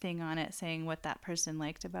a thing on it saying what that person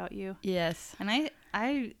liked about you. Yes. And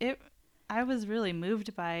I was really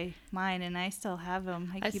moved by mine, and I still have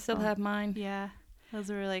them. I still have mine. Yeah. Those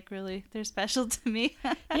were, like, really, they're special to me.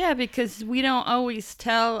 Yeah, because we don't always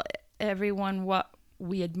tell everyone what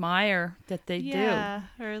we admire that they do. Yeah,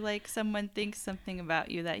 or like someone thinks something about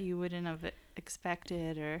you that you wouldn't have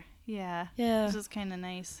expected, or Yeah. This is kind of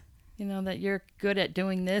nice. That you're good at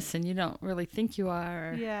doing this and you don't really think you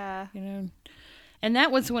are. Yeah. And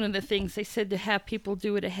that was one of the things they said, to have people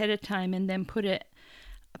do it ahead of time and then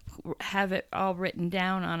have it all written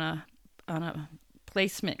down on a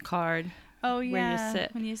placement card. Oh yeah. Where you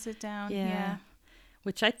sit. When you sit down. Yeah. Yeah.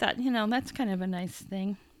 Which I thought, that's kind of a nice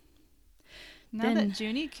thing. Now that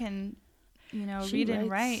Junie can, read and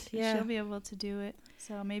write, yeah. she'll be able to do it.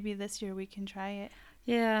 So maybe this year we can try it.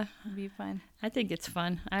 Yeah. It'll be fun. I think it's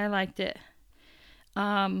fun. I liked it.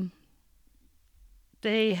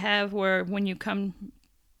 They have where when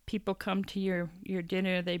people come to your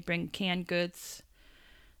dinner, they bring canned goods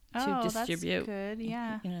to distribute. That's good.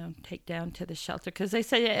 Yeah. Take down to the shelter, because they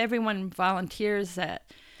say everyone volunteers at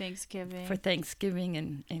Thanksgiving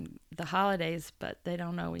Thanksgiving and the holidays, but they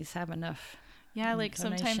don't always have enough. Yeah, like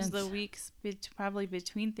sometimes donations. the weeks probably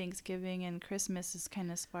between Thanksgiving and Christmas is kind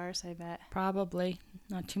of sparse, I bet. Probably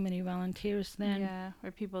not too many volunteers then. Yeah,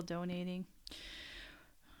 or people donating.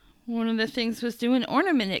 One of the things was doing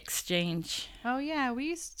ornament exchange. Oh yeah,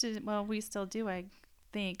 we still do, I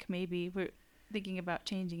think. Maybe we're thinking about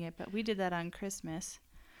changing it, but we did that on Christmas.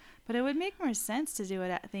 But it would make more sense to do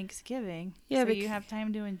it at Thanksgiving. Yeah, so you have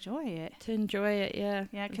time to enjoy it. Yeah.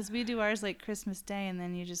 Yeah, because we do ours like Christmas Day, and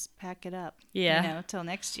then you just pack it up. Yeah. Till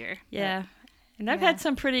next year. Yeah. And I've had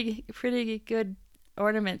some pretty good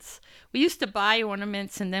ornaments. We used to buy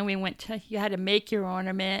ornaments, and then you had to make your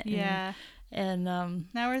ornament. Yeah. And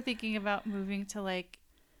now we're thinking about moving to like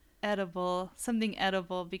something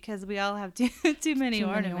edible, because we all have too many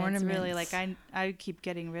ornaments. Really, like I keep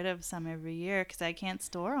getting rid of some every year because I can't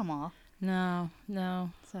store them all. No.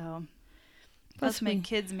 So plus my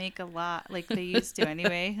kids make a lot, like they used to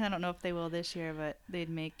anyway. I don't know if they will this year, but they'd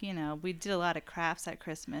make, we did a lot of crafts at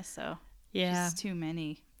Christmas, so just too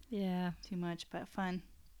many. Yeah. Too much, but fun.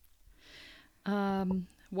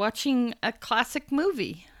 Watching a classic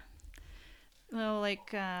movie. Well,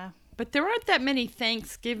 like but there aren't that many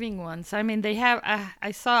Thanksgiving ones. I mean, they have. I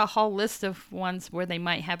saw a whole list of ones where they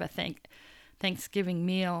might have a Thanksgiving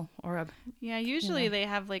meal or a. Yeah, usually they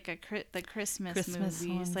have like the Christmas movies,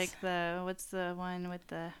 ones. like what's the one with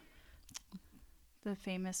the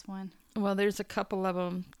famous one? Well, there's a couple of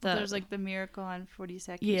them. There's like the Miracle on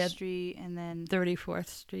 42nd Street, and then 34th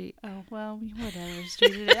Street. Oh well, whatever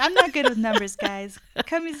street it is. I'm not good with numbers, guys.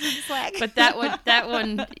 Cut me some slack. But that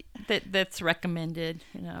one. That's recommended,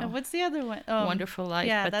 And what's the other one? Wonderful Life.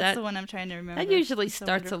 Yeah, but that's the one I'm trying to remember. That usually It's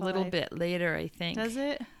starts a little Life. bit later, I think. Does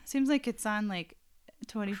it? Seems like it's on like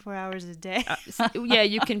 24 hours a day. Yeah,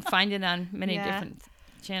 you can find it on many Yeah. different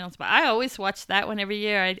channels. But I always watch that one every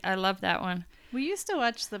year. I love that one. We used to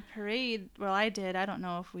watch the parade. Well, I did. I don't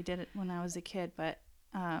know if we did it when I was a kid, but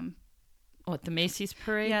What, the Macy's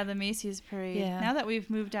parade? yeah, the Macy's parade. Yeah. Now that we've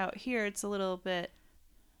moved out here, it's a little bit,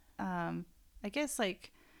 I guess,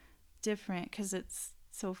 like different because it's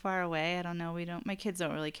so far away. I don't know. My kids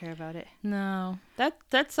don't really care about it. No,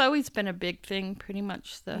 that's always been a big thing. Pretty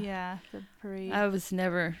much the parade. I was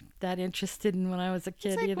never that interested in when I was a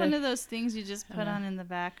kid It's like either. one of those things you just put on in the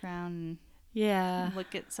background Yeah, and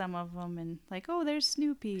look at some of them and like, oh, there's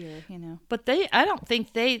Snoopy, or but I don't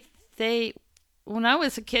think they. When I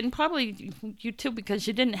was a kid, and probably you too, because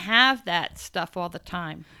you didn't have that stuff all the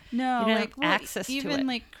time. No, You didn't like have access to even it.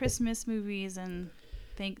 like Christmas movies and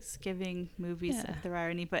Thanksgiving movies, Yeah. if there are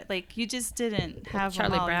any, but like you just didn't have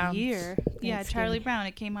Charlie them all Brown's year. Yeah, Thanksgiving. Charlie Brown.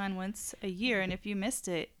 It came on once a year, and if you missed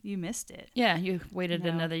it, you missed it. Yeah, you waited No.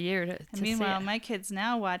 another year to And see meanwhile, it. my kids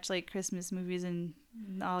now watch like Christmas movies and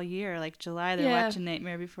all year. Like July, they're Yeah. watching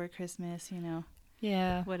Nightmare Before Christmas.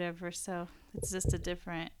 Yeah, Whatever. So it's just a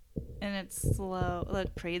different. And it's slow.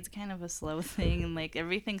 Look, parade's kind of a slow thing, and like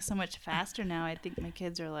everything's so much faster now. I think my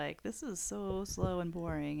kids are like, "This is so slow and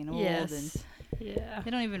boring and old," and yes, yeah.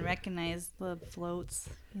 they don't even recognize the floats.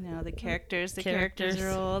 The characters. The Characters.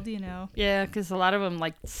 characters are old. Yeah, because a lot of them,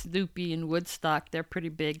 like Snoopy and Woodstock, they're pretty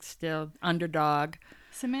big still. Underdog.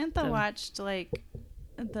 Samantha So- watched like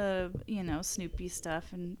the Snoopy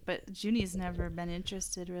stuff, but Junie's never been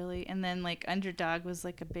interested really. And then like Underdog was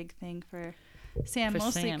like a big thing for Sam, For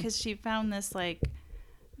mostly Sam. because she found this, like,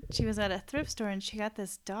 she was at a thrift store and she got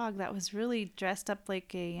this dog that was really dressed up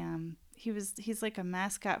like a he's like a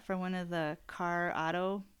mascot for one of the car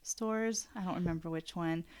auto stores. I don't remember which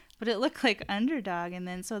one, but it looked like Underdog. And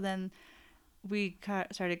then we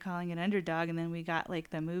started calling it Underdog, and then we got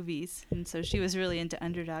like the movies, and so she was really into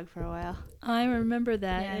Underdog for a while. I remember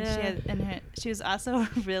that. Yeah, Yeah. she was also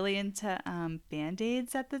really into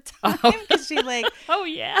Band-Aids at the time, Oh. because she like Oh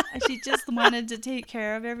yeah. she just wanted to take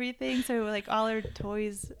care of everything. So like all her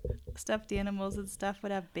toys, stuffed animals and stuff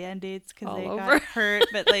would have Band-Aids because All they over. got hurt,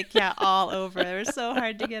 but like all over. They were so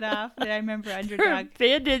hard to get off. And I remember Underdog.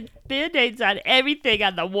 Band-Aids on everything,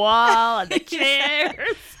 on the wall, on the chairs.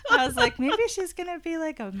 I was like, maybe she's gonna be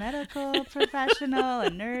like a medical professional, a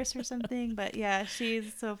nurse or something. But yeah,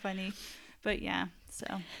 she's so funny. But yeah, so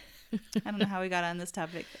I don't know how we got on this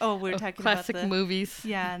topic. Oh, we were talking Classic about the movies.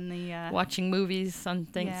 yeah, and the Watching movies on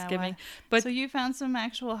Thanksgiving. But so you found some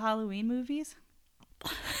actual Halloween movies?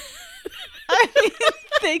 I mean,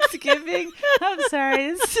 Thanksgiving. I'm sorry,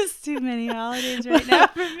 it's just too many holidays right now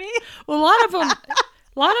for me. well, a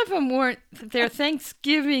lot of them weren't their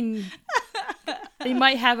Thanksgiving. They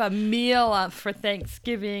might have a meal for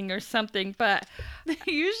Thanksgiving or something, but They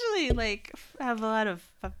usually like have a lot of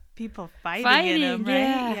people fighting in Fighting, them,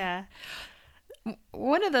 right? yeah.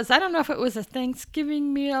 one of those, I don't know if it was a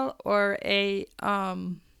Thanksgiving meal or a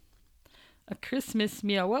Christmas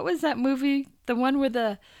meal. What was that movie? The one where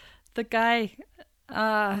the guy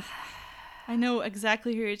I know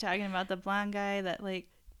exactly who you're talking about. The blonde guy that like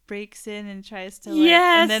breaks in and tries to like,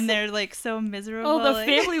 Yes. and then they're like so miserable. Oh, the like,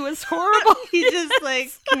 family was horrible. he just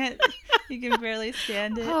like can't. He can barely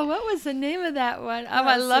stand it. Oh, what was the name of that one? Oh, That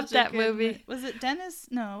I was loved such a that good movie. Was it Dennis?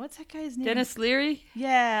 No, what's that guy's name? Dennis Leary?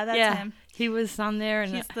 Yeah, that's yeah, him. he was on there,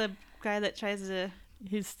 and He's the guy that tries to.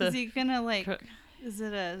 he's Is he gonna like? cr- Is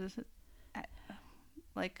it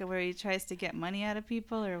like where he tries to get money out of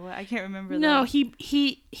people or what? I can't remember. no, the,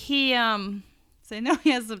 he So I know he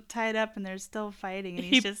has them tied up and they're still fighting, and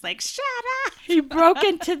he's just like, "Shut up!" he broke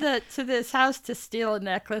into this house to steal a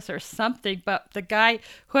necklace or something, but the guy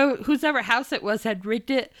whose ever house it was had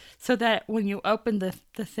rigged it so that when you opened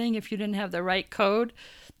the thing, if you didn't have the right code,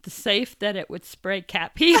 the safe, that it would spray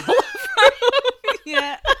cat pee all over.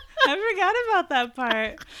 Yeah, I forgot about that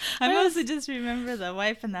part. I mostly just remember the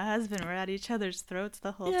wife and the husband were at each other's throats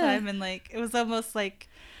the whole Yeah. time, and like it was almost like,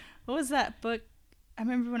 what was that book? I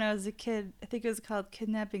remember when I was a kid, I think it was called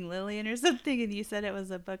Kidnapping Lillian or something, and you said it was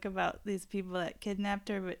a book about these people that kidnapped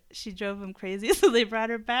her, but she drove them crazy, so they brought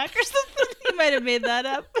her back or something. You might have made that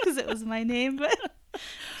up because it was my name, but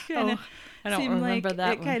Oh, I don't remember like,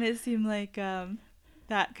 that it one. kind of seemed like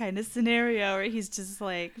that kind of scenario where he's just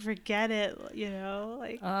like, forget it,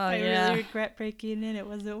 like, Oh, I yeah. really regret breaking in. It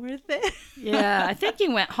wasn't worth it. Yeah, I think he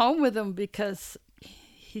went home with him because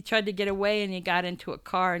he tried to get away and he got into a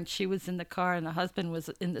car and she was in the car and the husband was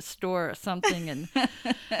in the store or something. And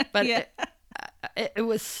but Yeah. it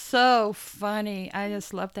was so funny. I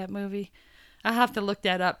just love that movie. I'll have to look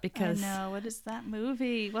that up because I know. What is that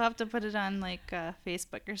movie? We'll have to put it on like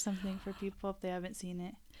Facebook or something for people if they haven't seen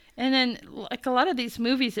it. And then, like a lot of these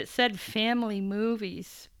movies, it said family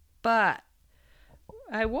movies, but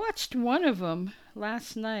I watched one of them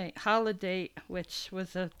last night, Holiday, which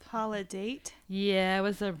was a Holiday. yeah, it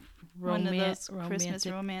was a One of those romantic, Christmas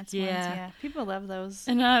romance yeah. ones. Yeah, people love those.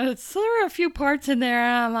 And there were a few parts in there,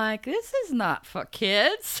 and I'm like, this is not for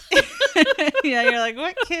kids. Yeah, you're like,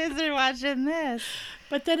 what kids are watching this?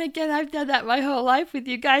 But then again, I've done that my whole life with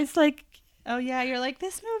you guys. Like, oh yeah, you're like,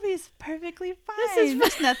 this movie's perfectly fine. This is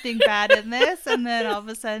There's nothing bad in this. And then all of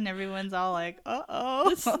a sudden, everyone's all like, uh-oh.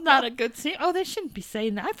 this is not a good scene. Oh, they shouldn't be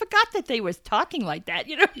saying that. I forgot that they was talking like that,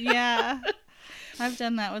 you know? Yeah. I've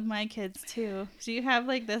done that with my kids too. So you have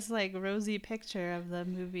like this like rosy picture of the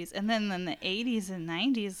movies. And then in the 80s and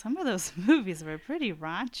 90s, some of those movies were pretty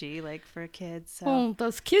raunchy, like for kids. So. Well,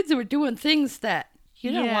 those kids were doing things that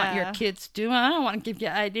you don't want your Yeah. kids doing. I don't want to give you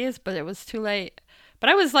ideas, but it was too late. But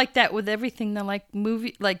I was like that with everything,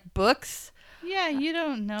 like books. Yeah, you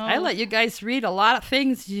don't know. I let you guys read a lot of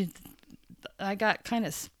things. I got kind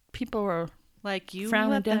of, people were, like you frowning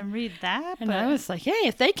let down. them read that. and but I was like, hey,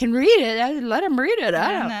 if they can read it, I'd let them read it.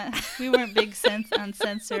 I I'm don't. not- we weren't big on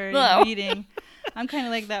censoring No. reading. I'm kind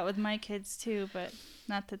of like that with my kids too, but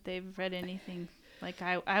not that they've read anything. Like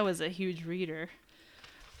I was a huge reader.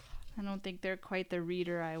 I don't think they're quite the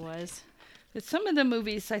reader I was. But some of the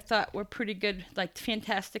movies I thought were pretty good, like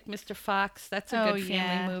Fantastic Mr. Fox. That's a good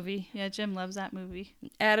family movie. Yeah, Jim loves that movie.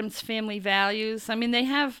 Adam's Family Values. I mean, they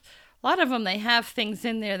have a lot of them. They have things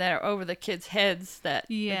in there that are over the kids' heads that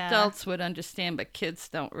Yeah. adults would understand, but kids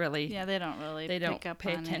don't really. Yeah, they don't really They don't pick up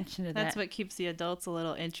pay on attention it. to That's that. what keeps the adults a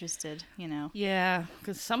little interested, you know. Yeah,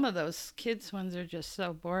 because some of those kids ones are just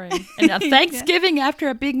so boring. And on Thanksgiving after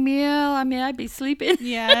a big meal, I mean, I'd be sleeping.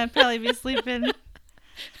 Yeah, I'd probably be sleeping,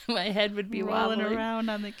 My head would be rolling wobbling. around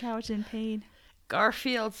on the couch in pain.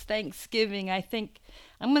 Garfield's Thanksgiving. I think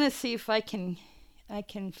I'm gonna see if I can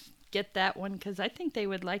get that one because I think they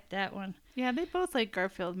would like that one. Yeah, they both like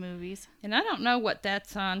Garfield movies. And I don't know what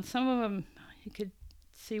that's on. Some of them you could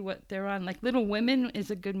see what they're on. Like Little Women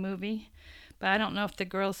is a good movie, but I don't know if the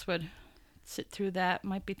girls would sit through that.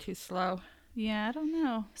 Might be too slow. Yeah, I don't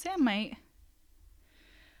know. Sam might.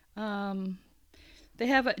 They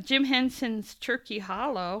have Jim Henson's Turkey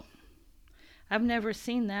Hollow. I've never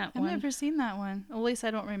seen that I've one. never seen that one. At least I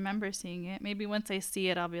don't remember seeing it. Maybe once I see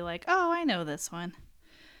it, I'll be like, oh, I know this one.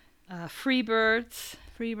 Freebirds.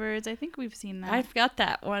 Freebirds. I think we've seen that. I've got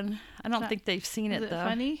that one. I don't that- think they've seen Is it it though.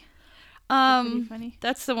 funny? Is it pretty funny?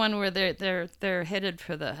 That's the one where they're headed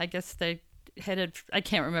for the. I guess they headed. I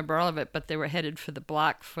can't remember all of it, but they were headed for the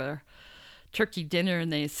block for turkey dinner,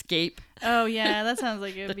 and they escape. Oh yeah, that sounds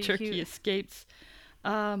like it The would be turkey cute. escapes.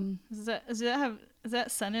 Is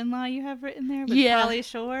that son-in-law you have written there? With Yeah. Pauly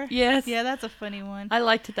Shore. Yes. Yeah, that's a funny one. I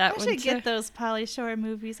liked that I one should too. get those Pauly Shore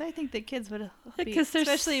movies. I think the kids would be, Because they're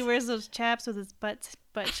especially he wears those chaps with his butt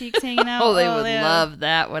cheeks hanging out. Oh, they would yeah. love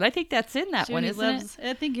that one. I think that's in that one, Judy isn't loves, it?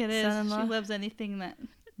 I think it is. Son-in-law? She loves anything that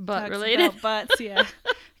Butt talks related. about butts. Yeah,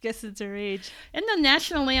 I guess it's her age. And the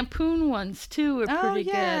National Lampoon ones too are Oh pretty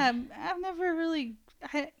yeah, good. I've never really,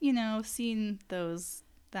 seen those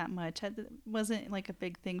that much. It wasn't like a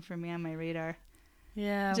big thing for me on my radar.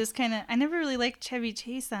 Yeah. Just kind of, I never really liked Chevy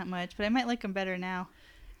Chase that much, but I might like him better now.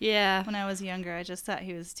 Yeah. When I was younger, I just thought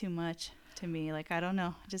he was too much to me. Like, I don't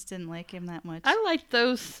know, I just didn't like him that much. I liked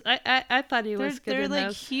those. I thought he they're was good they're in like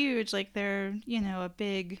those. huge, like they're a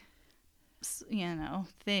big,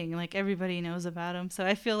 thing. Like everybody knows about him, so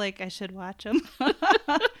I feel like I should watch them.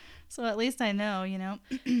 So at least I know,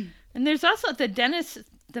 And there's also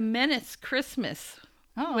the Menace Christmas.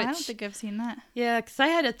 Oh, I don't Which- think I've seen that. Yeah, because I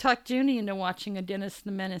had to talk Junie into watching a Dennis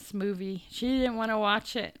the Menace movie. She didn't want to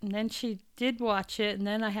watch it, and then she did watch it, and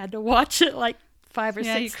then I had to watch it like 5 or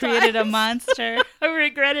Yeah, 6 you created a times. monster. I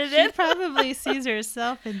regretted She it. probably sees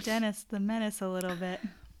herself in Dennis the Menace a little bit.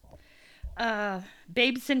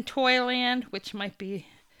 Babes in Toyland, which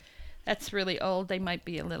that's really old. They might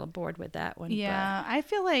be a little bored with that one. Yeah, I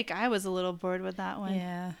feel like I was a little bored with that But one.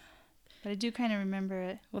 yeah. But I do kind of remember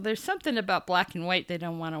it. Well, there's something about black and white they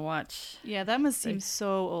don't want to watch. Yeah, that must seem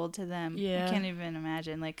so old to them. Yeah. I can't even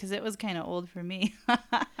imagine. Like, because it was kind of old for me.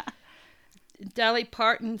 Dolly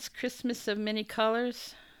Parton's Christmas of Many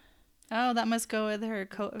Colors. Oh, that must go with her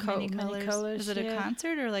coat of many Many colors. Colors, Is it a yeah.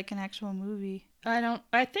 concert or like an actual movie?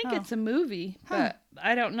 I think Oh. it's a movie, Huh. but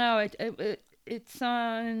I don't know. It's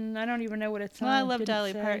on. I don't even know what it's Well, on. I It love didn't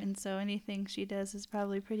Dolly say. Parton, so anything she does is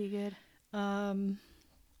probably pretty good.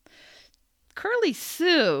 Curly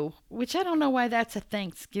Sue, which I don't know why that's a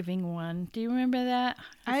Thanksgiving one. Do you remember that?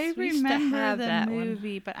 I We used to remember have the that one.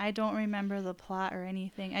 movie, but I don't remember the plot or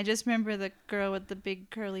anything. I just remember the girl with the big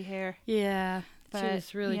curly hair. Yeah, she But,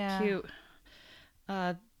 was really yeah. cute.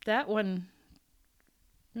 that one,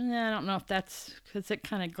 I don't know if that's because it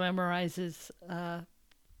kind of glamorizes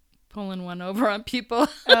pulling one over on people.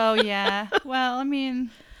 Oh, yeah. Well, I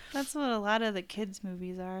mean, that's what a lot of the kids'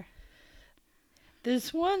 movies are.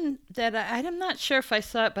 There's one that I'm not sure if I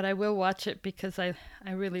saw it, but I will watch it because I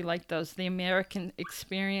really like those. The American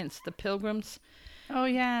Experience, The Pilgrims. Oh,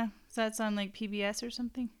 yeah. So that's on like PBS or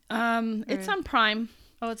something? It's on Prime.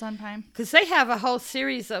 Oh, it's on Prime. Because they have a whole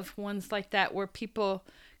series of ones like that where people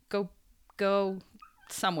go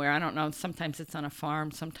somewhere. I don't know. Sometimes it's on a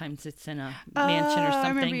farm. Sometimes it's in a mansion or something. I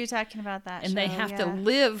remember you talking about that. And show, they have to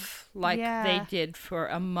live like they did for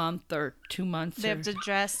a month or 2 months. They have to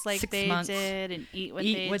dress like they did and eat what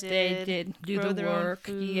they did. Do the work.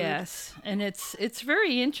 Yes. And it's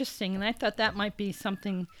very interesting. And I thought that might be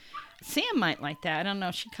something Sam might like that. I don't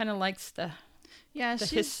know. She kind of likes the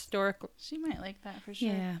historical. She might like that for sure.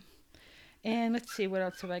 Yeah. And let's see, what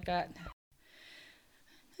else have I got?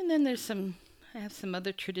 And then I have some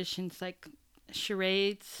other traditions like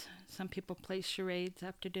charades. Some people play charades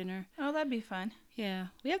after dinner. Oh, that'd be fun. Yeah.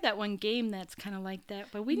 We have that one game that's kind of like that,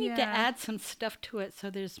 but we need to add some stuff to it so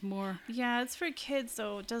there's more. Yeah, it's for kids,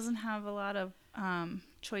 so it doesn't have a lot of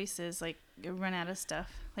choices. Like, you run out of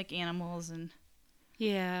stuff, like animals and...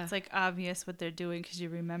 Yeah. It's like obvious what they're doing because you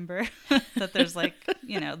remember that there's like,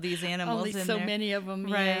 these animals only in so there. many of them.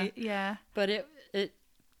 Right. Yeah. But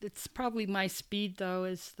it's probably my speed though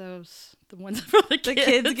is the ones for the kids. The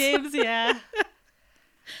kids games, yeah.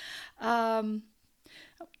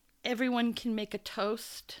 Everyone can make a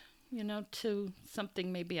toast, to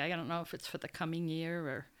something maybe, I don't know if it's for the coming year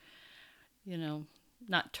or,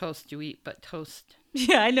 not toast you eat, but toast.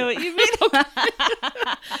 Yeah, I know what you mean.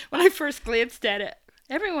 When I first glanced at it,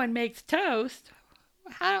 everyone makes toast.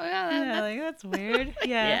 That's weird.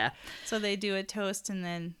 Yeah. Yeah. So they do a toast and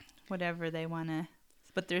then whatever they want to,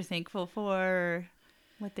 what they're thankful for, or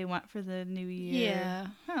what they want for the new year. Yeah.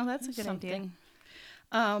 Oh, that's a good idea.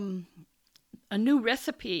 A new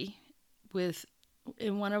recipe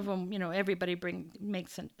in one of them, everybody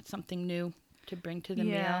makes something new to bring to the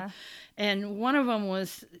meal. And one of them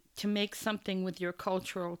was to make something with your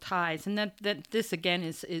cultural ties. And that this again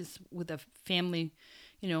is with a family,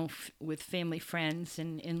 with family friends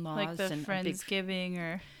and in-laws. Like the and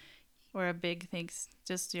Friendsgiving or a big thanks,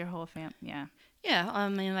 just your whole family. Yeah. Yeah. I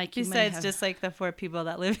mean, like besides just like the 4 people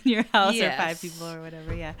that live in your house or 5 people or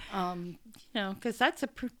whatever. Yeah. Because that's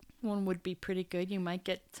one would be pretty good. You might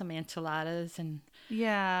get some enchiladas and...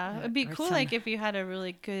 Yeah, it'd be cool like if you had a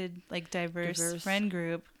really good like diverse friend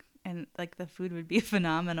group and like the food would be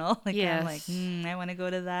phenomenal. Like I'm like, I want to go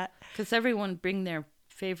to that. Because everyone bring their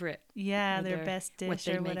favorite. Yeah, their best dish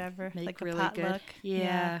or whatever. Make like really a potluck. Good.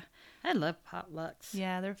 Yeah. I love potlucks.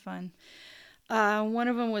 Yeah, they're fun. One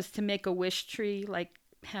of them was to make a wish tree, like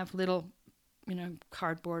have little,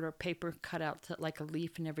 cardboard or paper cut out to like a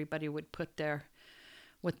leaf, and everybody would put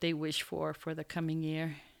what they wish for the coming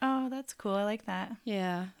year. Oh, that's cool. I like that.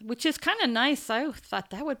 Yeah, which is kind of nice. I thought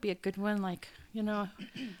that would be a good one. Like,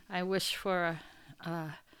 I wish for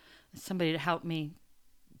somebody to help me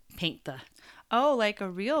paint the... Oh, like a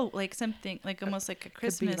real, like something, like almost like a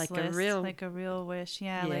Christmas like list. a real wish.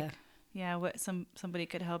 Yeah, what somebody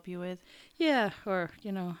could help you with. Yeah, or,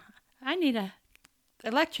 I need a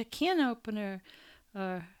electric can opener,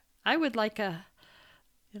 or I would like a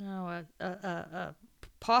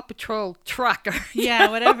Paw Patrol truck. Or,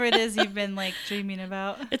 whatever it is you've been like dreaming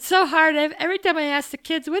about. It's so hard. Every time I ask the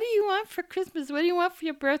kids, what do you want for Christmas? What do you want for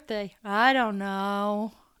your birthday? I don't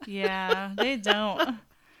know. Yeah, they don't.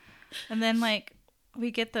 And then like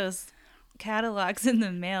we get those catalogs in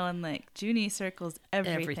the mail and like Junie circles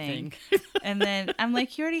everything. And then I'm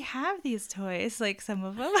like, you already have these toys, like some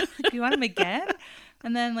of them. Like, you want them again?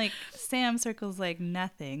 And then like Sam circles like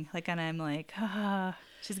nothing. Like, and I'm like,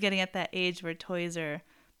 she's getting at that age where toys are,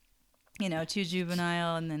 too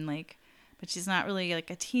juvenile, and then like, but she's not really like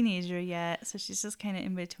a teenager yet, so she's just kind of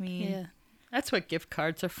in between. Yeah, that's what gift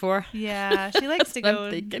cards are for. Yeah, she likes to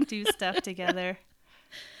go do stuff together.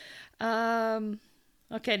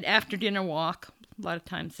 Okay, an after dinner walk. A lot of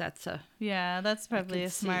times that's that's probably a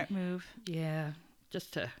smart move. Yeah,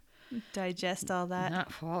 just to digest all that.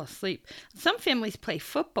 Not fall asleep. Some families play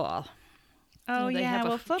football. Oh, yeah.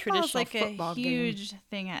 Well, football's like a huge game.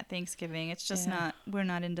 Thing at Thanksgiving. It's just we're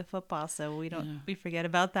not into football, so we forget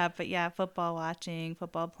about that. But yeah, football watching,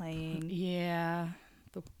 football playing. Yeah.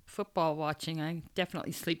 The football watching, I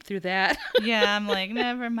definitely sleep through that. Yeah, I'm like,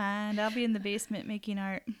 never mind. I'll be in the basement making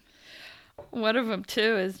art. One of them,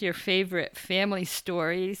 too, is your favorite family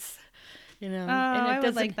stories. And I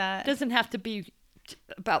would like that. It doesn't have to be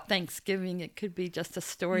about Thanksgiving. It could be just a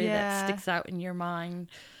story that sticks out in your mind.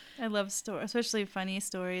 I love stories, especially funny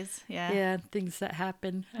stories. Yeah. Yeah, things that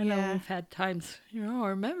happen. I know Yeah. we've had times,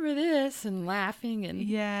 remember this, and laughing, and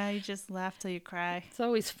Yeah, you just laugh till you cry. it's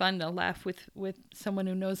always fun to laugh with someone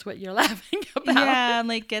who knows what you're laughing about. Yeah, and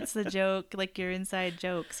like gets the joke, like your inside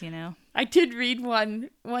jokes, I did read one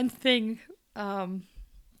thing.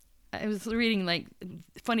 I was reading like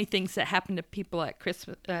funny things that happen to people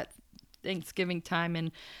at Thanksgiving time,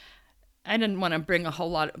 and I didn't want to bring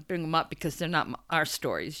them up because they're not our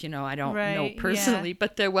stories. I don't know Right, personally, yeah.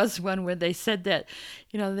 but there was one where they said that,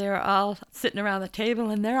 they're all sitting around the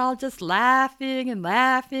table and they're all just laughing and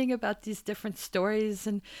laughing about these different stories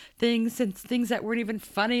and things that weren't even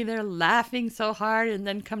funny. They're laughing so hard, and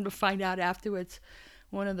then come to find out afterwards,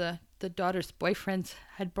 one of the daughter's boyfriends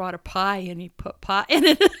had brought a pie and he put pot in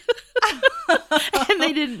it. And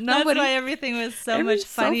they didn't know That's why everything was so much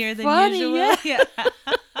funnier than funny, usual. yeah.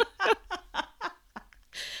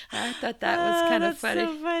 I thought that was kind of funny.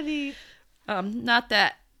 That's so funny. Not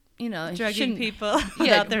that, Drugging people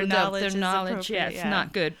yeah, about their without knowledge. their is knowledge. Yeah, appropriate, it's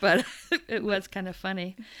not good, but it was kind of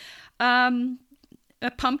funny.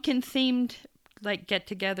 A pumpkin themed like get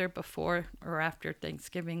together before or after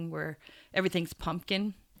Thanksgiving where everything's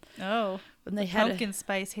pumpkin. Oh, When they the had pumpkin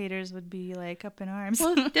spice haters would be like up in arms.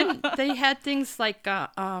 Well, they had things like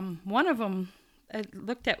one of them I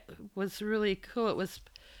looked at was really cool. It was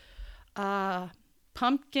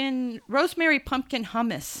rosemary pumpkin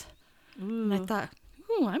hummus. Ooh, And I thought,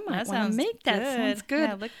 I might that want to sounds make that. good. Sounds good.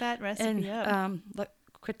 Yeah, look that recipe up. And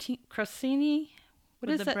crostini. What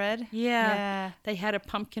With is the that? bread? Yeah. Yeah. They had a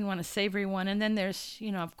pumpkin one, a savory one, and then there's,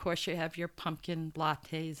 of course, you have your pumpkin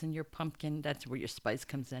lattes and your pumpkin. That's where your spice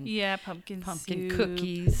comes in. Yeah, pumpkin soup.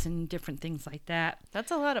 Cookies and different things like that. That's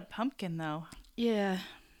a lot of pumpkin, though. Yeah.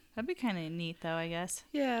 That'd be kind of neat, though, I guess.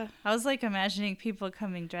 Yeah. I was like imagining people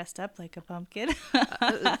coming dressed up like a pumpkin.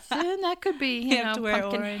 And that could be, You have to wear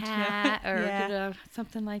pumpkin orange, hat or yeah.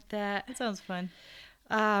 something like that. That sounds fun.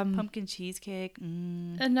 Um, Pumpkin cheesecake.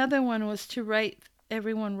 Another one was to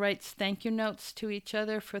everyone writes thank you notes to each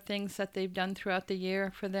other for things that they've done throughout the year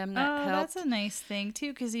for them that helped. That's a nice thing,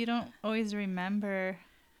 too, because you don't always remember,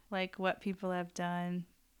 like, what people have done.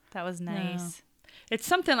 That was nice. It's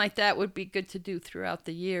something like that would be good to do throughout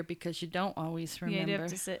the year because you don't always remember. Yeah, you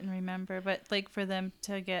have to sit and remember, but, like, for them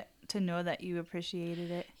to get to know that you appreciated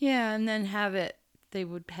it. Yeah, and then they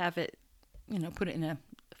would have it, put it in a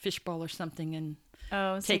fishbowl or something and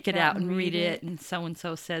take it out and read it. And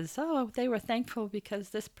so says, they were thankful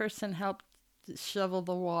because this person helped shovel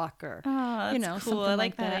the walk or, Oh, that's cool. I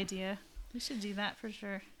like that that idea. We should do that for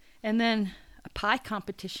sure. And then a pie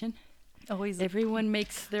competition. Always Everyone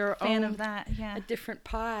makes their fan own of that. Yeah, a different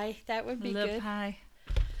pie. That would be love good. pie.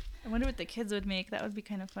 I wonder what the kids would make. That would be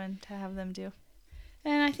kind of fun to have them do.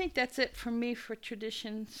 And I think that's it for me for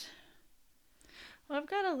traditions. Well, I've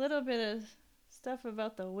got a little bit of stuff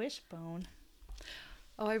about the wishbone.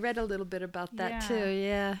 Oh, I read a little bit about that Yeah. too.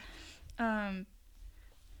 Yeah.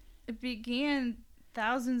 It began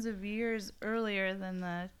thousands of years earlier than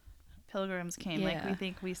the Pilgrims came. Like, we Yeah.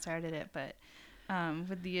 think we started it, but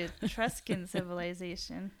with the Etruscan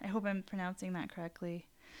civilization, I hope I'm pronouncing that correctly.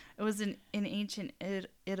 It was in ancient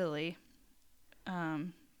Italy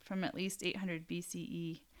from at least 800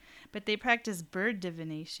 BCE, but they practiced bird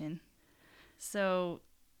divination. So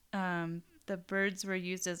the birds were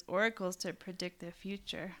used as oracles to predict the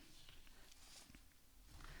future,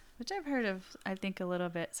 which I've heard of, I think, a little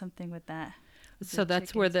bit, something with that. So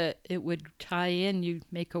that's where it would tie in. You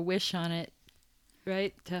make a wish on it,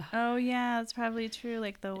 right? Oh, yeah, that's probably true,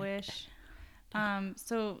 like the wish.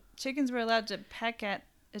 So chickens were allowed to peck at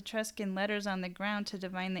Etruscan letters on the ground to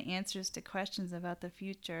divine the answers to questions about the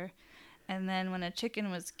future. And then when a chicken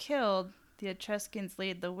was killed, the Etruscans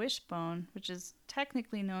laid the wishbone, which is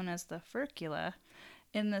technically known as the furcula,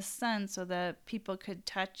 in the sun so that people could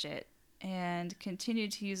touch it and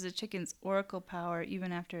continued to use the chicken's oracle power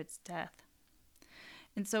even after its death.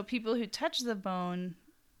 And so people who touched the bone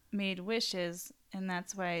made wishes, and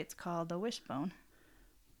that's why it's called a wishbone.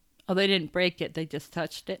 Oh, they didn't break it. They just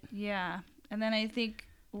touched it. Yeah. And then I think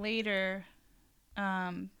later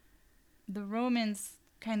the Romans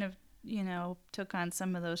kind of, took on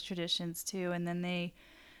some of those traditions too. And then they,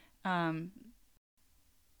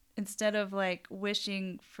 instead of like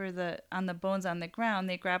wishing on the bones on the ground,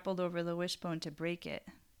 they grappled over the wishbone to break it.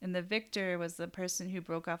 And the victor was the person who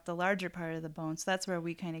broke off the larger part of the bone. So that's where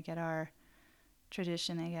we kind of get our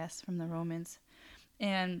tradition, I guess, from the Romans.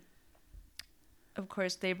 And of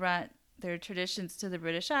course, they brought their traditions to the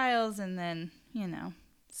British Isles and then,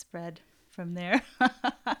 spread from there.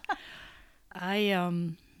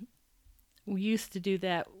 We used to do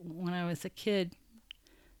that when I was a kid.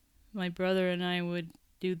 My brother and I would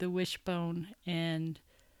do the wishbone, and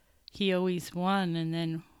he always won. And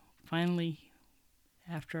then finally,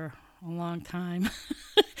 after a long time,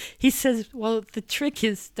 he says, "Well, the trick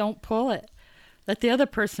is don't pull it. Let the other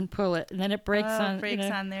person pull it, and then it breaks on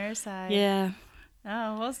their side." Yeah.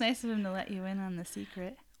 Oh, well, it's nice of him to let you in on the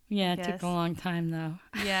secret. Yeah, it took a long time though.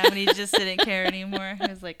 Yeah, when he just didn't care anymore. He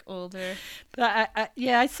was like older. But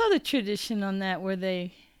I saw the tradition on that where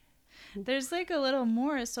there's like a little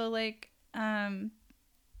more. So like in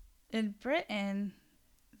Britain,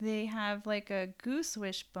 they have like a goose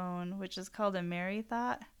wishbone, which is called a Merry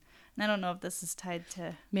Thought. And I don't know if this is tied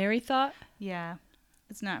to Merry Thought. Yeah,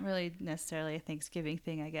 it's not really necessarily a Thanksgiving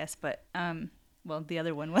thing, I guess, but well, the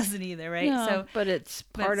other one wasn't either, right? No, so, but it's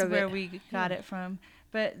part of where it. we got it from.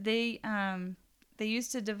 But they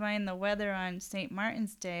used to divine the weather on St.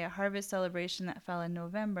 Martin's Day, a harvest celebration that fell in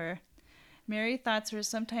November. Merry thoughts were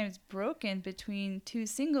sometimes broken between two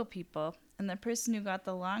single people, and the person who got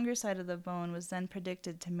the longer side of the bone was then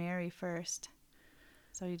predicted to marry first.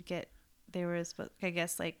 So I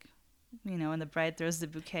guess, like, you know, when the bride throws the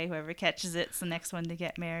bouquet, whoever catches it's the next one to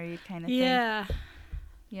get married kind of thing.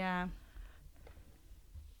 Yeah.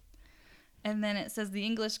 And then it says the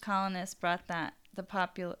English colonists brought the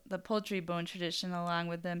poultry bone tradition along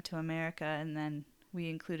with them to America, and then we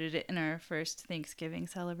included it in our first Thanksgiving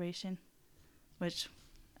celebration, which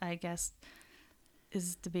I guess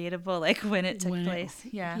is debatable, like when it took place.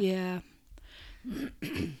 Yeah.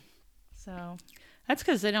 So that's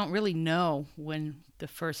because they don't really know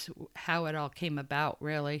how it all came about,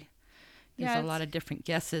 really. There's a lot of different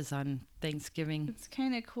guesses on Thanksgiving. It's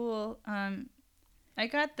kind of cool. I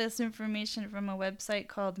got this information from a website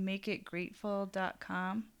called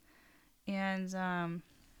makeitgrateful.com. And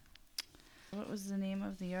what was the name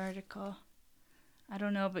of the article? I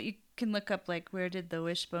don't know, but you can look up, like, where did the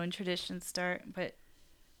wishbone tradition start. But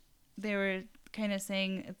they were kind of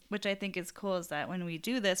saying, which I think is cool, is that when we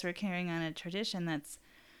do this, we're carrying on a tradition that's,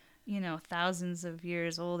 you know, thousands of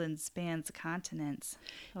years old and spans continents.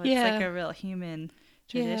 So it's like a real human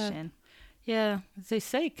tradition. Yeah. As they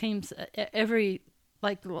say, it came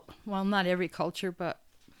not every culture, but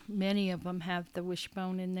many of them have the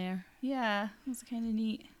wishbone in there. Yeah, it's kind of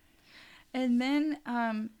neat. And then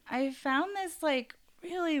I found this, like,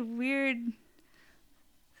 really weird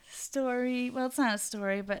story. Well, it's not a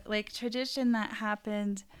story, but, like, tradition that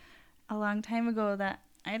happened a long time ago that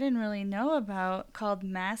I didn't really know about, called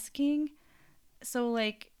masking. So,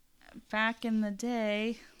 like, back in the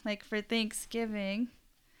day, like, for Thanksgiving,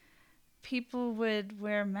 people would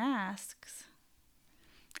wear masks.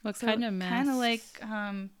 What kind of masks?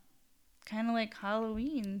 Kind of like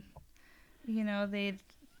Halloween. You know, they'd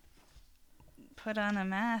put on a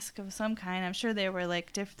mask of some kind. I'm sure they were,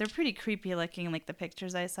 like, they're pretty creepy looking, like the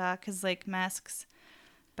pictures I saw, because, like, masks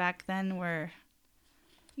back then were,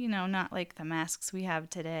 you know, not like the masks we have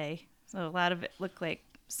today. So a lot of it looked like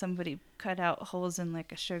somebody cut out holes in,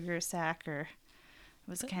 like, a sugar sack, or it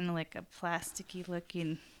was kind of like a plasticky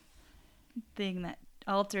looking thing that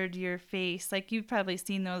altered your face. Like, you've probably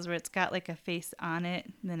seen those where it's got, like, a face on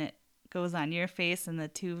it, and then it goes on your face, and the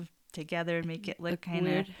two together make it look kind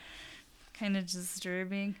of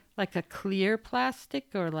disturbing. Like a clear plastic,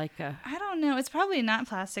 or like a... I don't know. It's probably not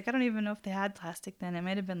plastic. I don't even know if they had plastic then. It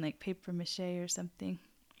might have been like paper mache or something.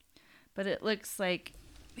 But it looks like...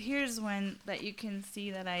 Here's one that you can see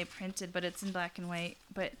that I printed, but it's in black and white.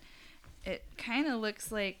 But it kind of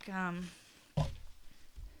looks like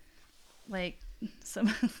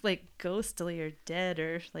some like ghostly or dead,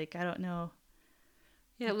 or like, I don't know.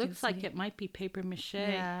 Yeah, it looks like it might be paper mache.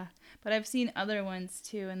 Yeah, but I've seen other ones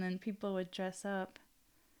too, and then people would dress up.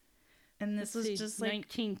 And this was just like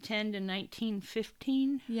 1910 to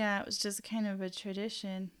 1915. Yeah, it was just kind of a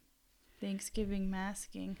tradition, Thanksgiving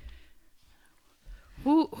masking.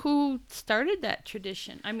 Who started that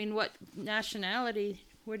tradition? I mean, what nationality?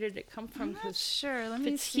 Where did it come from? I'm not sure. Let me see.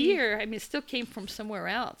 If it's here, I mean, it still came from somewhere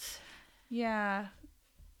else. Yeah.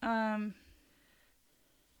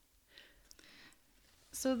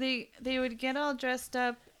 So they would get all dressed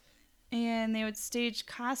up, and they would stage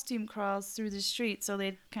costume crawls through the streets. So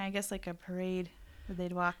they'd kind of, guess, like a parade where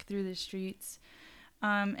they'd walk through the streets.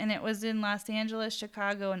 And it was in Los Angeles,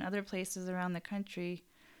 Chicago, and other places around the country.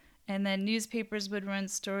 And then newspapers would run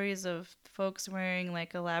stories of folks wearing,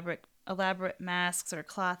 like, elaborate masks or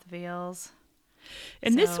cloth veils.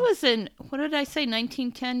 And this was in, what did I say,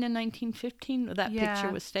 1910 to 1915? That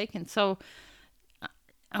picture was taken. So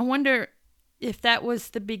I wonder if that was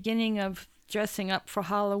the beginning of dressing up for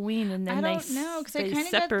Halloween, and then I don't know, because I kind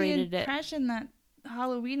of got the impression that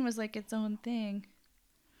Halloween was like its own thing,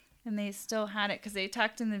 and they still had it, because they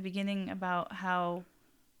talked in the beginning about how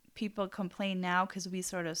people complain now because we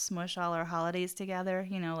sort of smush all our holidays together.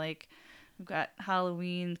 Like we've got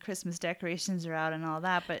Halloween, Christmas decorations are out and all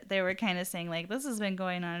that. But they were kind of saying like this has been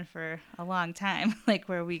going on for a long time, like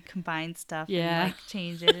where we combine stuff and like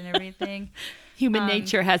change it and everything. Human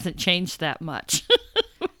nature hasn't changed that much.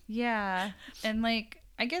 Yeah. And like,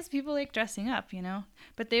 I guess people like dressing up,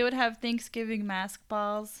 but they would have Thanksgiving mask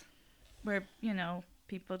balls where,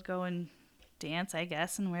 people would go and dance, I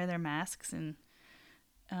guess, and wear their masks. And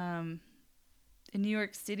in New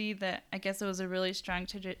York City, that I guess it was a really strong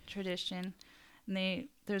tradition. And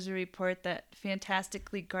there's a report that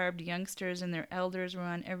fantastically garbed youngsters and their elders were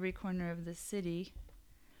on every corner of the city.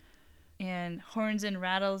 And horns and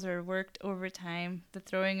rattles are worked overtime. The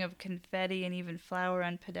throwing of confetti and even flour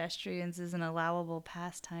on pedestrians is an allowable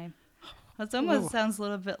pastime. It almost sounds a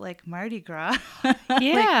little bit like Mardi Gras.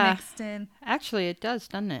 Yeah. Like mixed in. Actually, it does,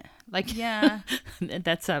 doesn't it? Like, yeah.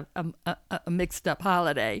 That's a mixed up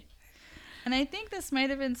holiday. And I think this might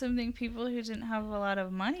have been something people who didn't have a lot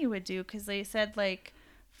of money would do, because they said, like,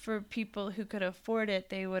 for people who could afford it,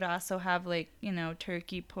 they would also have, like,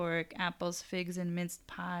 turkey, pork, apples, figs, and minced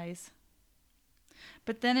pies.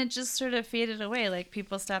 But then it just sort of faded away. Like,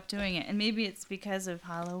 people stopped doing it. And maybe it's because of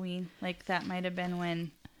Halloween. Like, that might have been when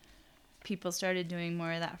people started doing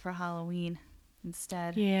more of that for Halloween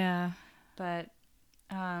instead. Yeah. But,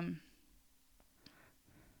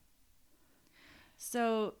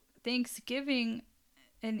 so Thanksgiving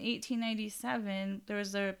in 1897, there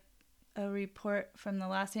was a report from the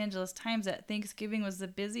Los Angeles Times that Thanksgiving was the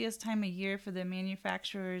busiest time of year for the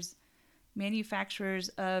manufacturers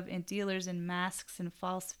of and dealers in masks and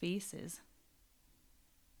false faces.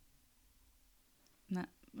 And that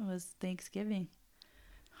was Thanksgiving.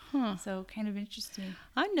 Huh. So kind of interesting.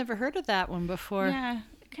 I've never heard of that one before. Yeah,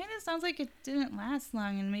 it kind of sounds like it didn't last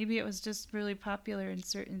long, and maybe it was just really popular in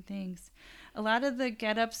certain things. A lot of the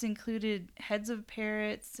get-ups included heads of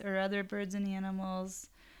parrots or other birds and animals,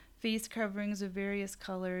 face coverings of various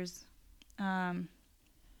colors.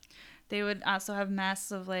 They would also have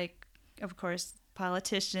masks of, like, of course,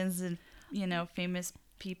 politicians and, famous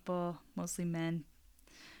people, mostly men.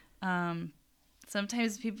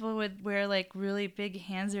 Sometimes people would wear, like, really big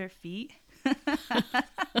hands or feet.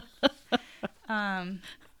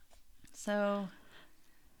 So,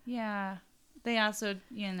 yeah. They also,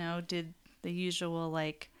 did the usual,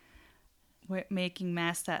 like, making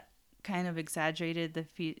masks that kind of exaggerated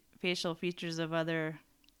the facial features of other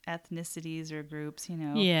ethnicities or groups,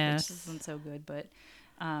 Yes. which isn't so good, but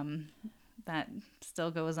that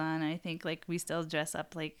still goes on. I think, like, we still dress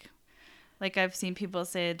up like I've seen people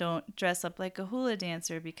say don't dress up like a hula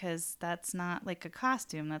dancer, because that's not like a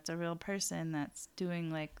costume. That's a real person that's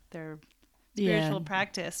doing, like, their spiritual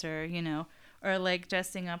practice, or, or like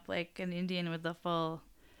dressing up like an Indian with a full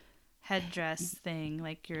headdress thing.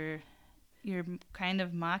 Like you're kind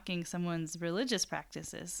of mocking someone's religious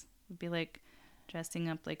practices. It'd be like dressing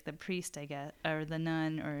up like the priest, I guess, or the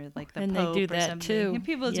nun, or like the and pope, they do or that something. too. And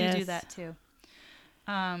people do that too.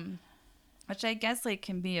 Which I guess, like,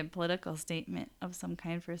 can be a political statement of some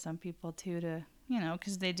kind for some people too, to,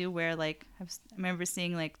 because they do wear, like, I remember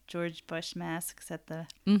seeing, like, George Bush masks at the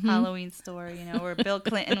Halloween store, or Bill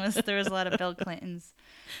Clinton there was a lot of Bill Clintons.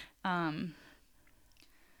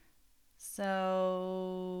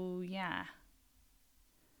 So, yeah.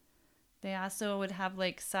 They also would have,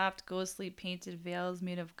 like, soft, ghostly painted veils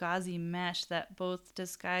made of gauzy mesh that both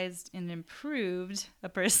disguised and improved a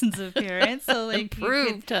person's appearance. So, like,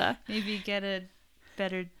 improved, you could maybe get a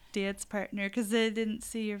better dance partner because they didn't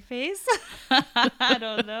see your face. I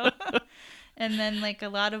don't know. And then, like, a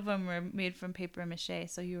lot of them were made from paper mache,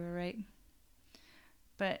 so you were right.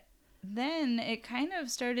 But then it kind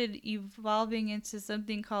of started evolving into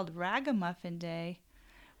something called Ragamuffin Day,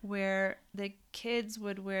 where the kids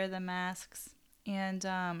would wear the masks, and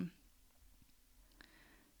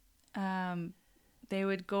they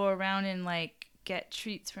would go around and, like, get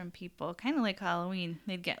treats from people, kind of like Halloween.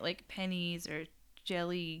 They'd get, like, pennies or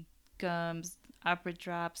jelly gums, opera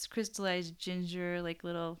drops, crystallized ginger, like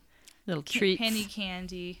little treats, penny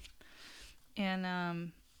candy,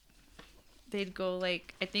 and they'd go,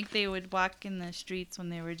 like, I think they would walk in the streets when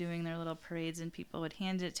they were doing their little parades, and people would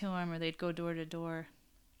hand it to them, or they'd go door to door.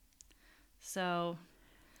 So,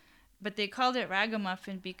 but they called it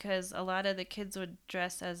Ragamuffin because a lot of the kids would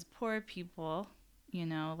dress as poor people,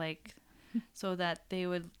 like, so that they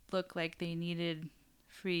would look like they needed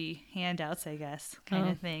free handouts, I guess, kind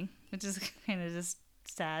of thing, which is kind of just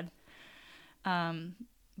sad.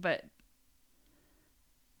 But,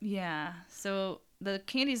 yeah, so the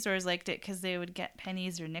candy stores liked it because they would get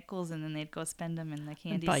pennies or nickels, and then they'd go spend them in the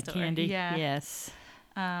candy store. Buy candy, yeah. yes.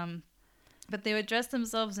 But they would dress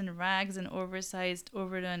themselves in rags and oversized,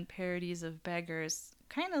 overdone parodies of beggars,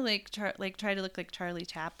 kind of like try to look like Charlie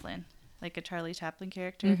Chaplin, like a Charlie Chaplin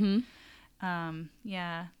character.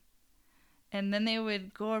 Yeah. And then they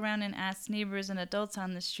would go around and ask neighbors and adults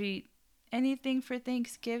on the street, anything for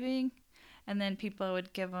Thanksgiving? And then people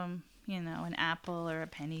would give them, an apple or a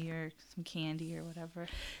penny or some candy or whatever.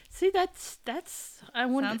 See, that's I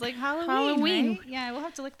wonder. Sounds like Halloween. Right? Yeah, we'll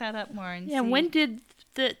have to look that up more and see. When did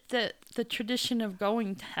the tradition of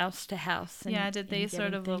going house to house? And, did they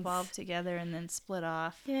sort of evolve together and then split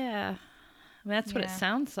off? Yeah, that's what it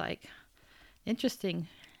sounds like. Interesting.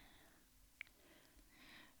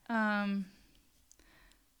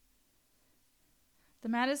 The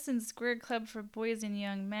Madison Square Club for Boys and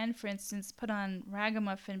Young Men, for instance, put on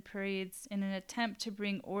ragamuffin parades in an attempt to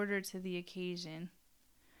bring order to the occasion.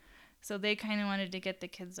 So they kind of wanted to get the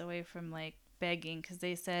kids away from, begging, because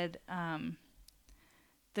they said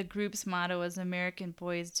the group's motto was American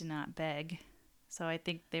boys do not beg. So I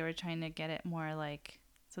think they were trying to get it more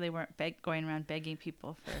so they weren't going around begging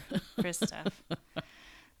people for stuff.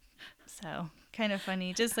 So kind of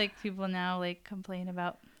funny. Just like people now complain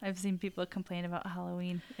about, I've seen people complain about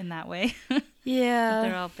Halloween in that way. Yeah.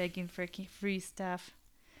 They're all begging for free stuff.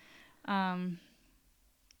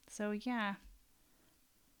 So yeah.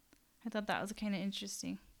 I thought that was kind of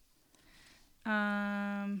interesting.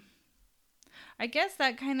 I guess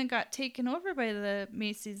that kind of got taken over by the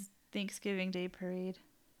Macy's Thanksgiving Day Parade.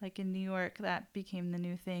 Like in New York, that became the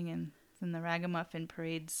new thing, and then the ragamuffin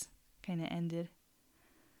parades kind of ended.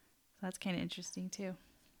 So that's kind of interesting too.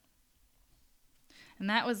 And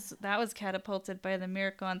that was catapulted by the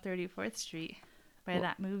Miracle on 34th Street, by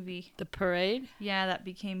that movie. The parade? Yeah, that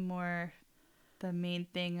became more the main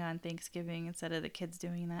thing on Thanksgiving instead of the kids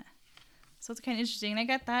doing that. So it's kind of interesting. And I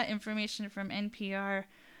got that information from NPR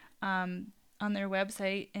on their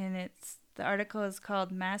website, and the article is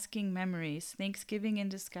called Masking Memories, Thanksgiving in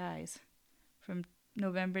Disguise, from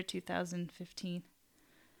November 2015.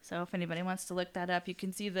 So if anybody wants to look that up, you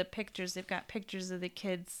can see the pictures. They've got pictures of the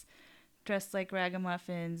kids dressed like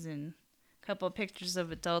ragamuffins and a couple of pictures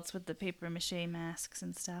of adults with the paper mache masks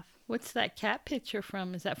and stuff. What's that cat picture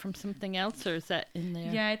from? Is that from something else, or is that in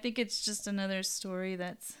there? Yeah, I think it's just another story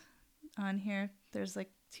that's on here. There's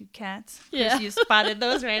 2 cats. Yeah. You spotted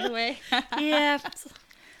those right away. Yeah.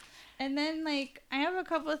 And then I have a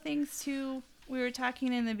couple of things too. We were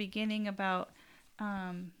talking in the beginning about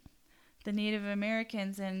the Native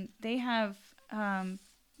Americans, and they have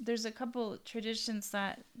there's a couple traditions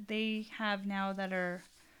that they have now that are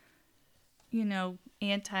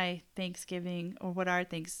anti-Thanksgiving, or what our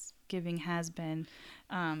Thanksgiving has been,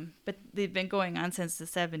 but they've been going on since the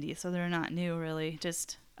 70s, so they're not new really.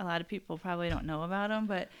 Just a lot of people probably don't know about them,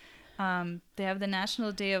 but they have the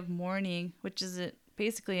National Day of Mourning, which is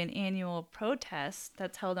basically an annual protest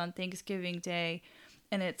that's held on Thanksgiving Day.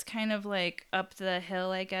 And it's kind of up the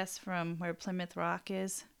hill, I guess, from where Plymouth Rock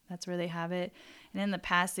is. That's where they have it. And in the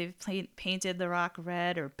past, they've painted the rock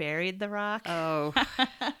red or buried the rock. Oh.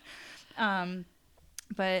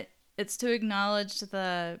 But it's to acknowledge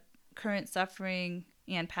the current suffering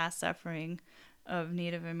and past suffering of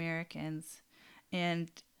Native Americans.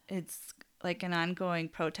 And it's an ongoing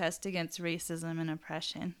protest against racism and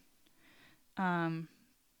oppression.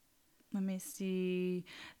 Let me see.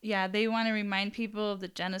 Yeah, they want to remind people of the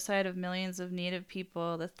genocide of millions of Native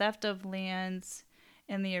people, the theft of lands,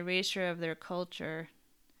 and the erasure of their culture.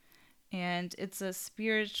 And it's a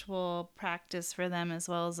spiritual practice for them as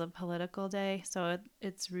well as a political day. So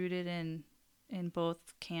it's rooted in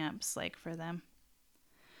both camps, for them.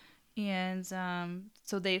 And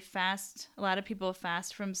so they fast. A lot of people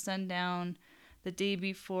fast from sundown the day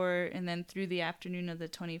before and then through the afternoon of the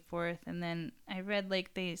 24th. And then I read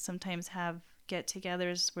they sometimes have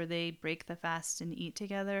get-togethers where they break the fast and eat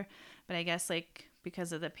together. But I guess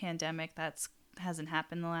because of the pandemic, that hasn't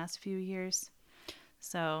happened the last few years.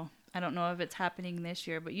 So I don't know if it's happening this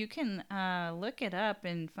year, but you can look it up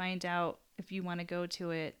and find out if you want to go to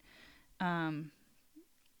it.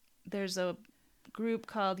 There's a group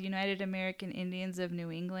called United American Indians of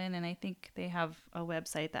New England, and I think they have a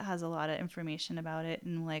website that has a lot of information about it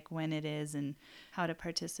and when it is and how to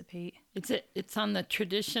participate. It's on the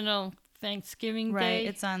traditional Thanksgiving Day? Right,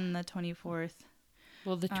 it's on the 24th.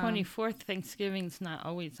 Well, the 24th Thanksgiving's not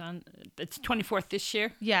always on. It's 24th this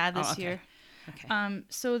year? Yeah, this year. Okay.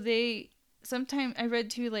 So sometimes I read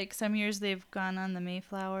too, some years they've gone on the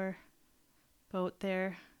Mayflower boat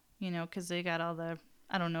there, because they got all the,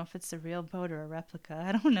 I don't know if it's a real boat or a replica.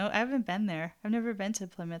 I don't know. I haven't been there. I've never been to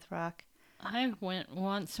Plymouth Rock. I went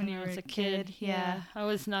once when I was a kid. Yeah. I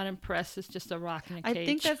was not impressed. It's just a rock and a cage. I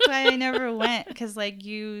think that's why I never went, because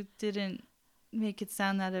you didn't make it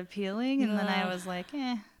sound that appealing, and then I was like,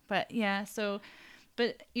 But yeah,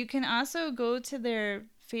 but you can also go to their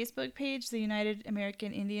Facebook page, the United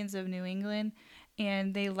American Indians of New England,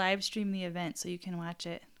 and they live stream the event, so you can watch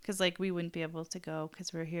it. Because like we wouldn't be able to go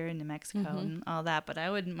because we're here in New Mexico and all that, but I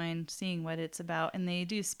wouldn't mind seeing what it's about. And they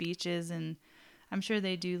do speeches, and I'm sure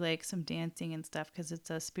they do like some dancing and stuff because it's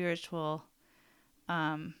a spiritual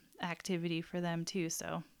activity for them too.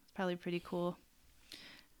 So it's probably pretty cool.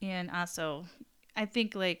 And also, I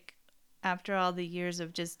think like after all the years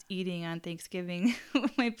of just eating on Thanksgiving,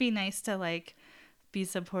 it might be nice to like be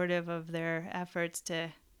supportive of their efforts to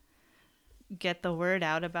get the word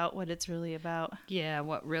out about what it's really about. Yeah,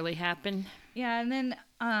 what really happened. Yeah, and then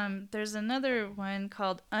there's another one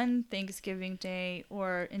called Unthanksgiving Day,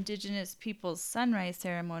 or Indigenous Peoples Sunrise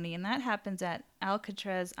Ceremony, and that happens at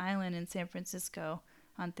Alcatraz Island in San Francisco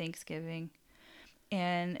on Thanksgiving.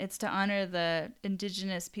 And it's to honor the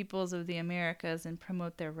indigenous peoples of the Americas and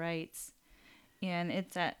promote their rights. And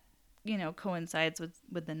it's coincides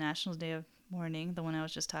with the National Day of Mourning, the one I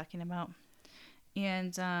was just talking about.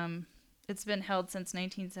 And it's been held since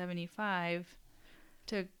 1975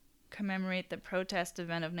 to commemorate the protest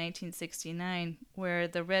event of 1969, where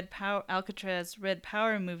the Alcatraz Red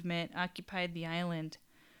Power movement occupied the island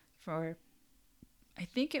for, I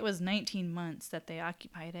think it was 19 months that they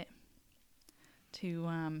occupied it,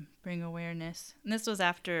 to bring awareness. And this was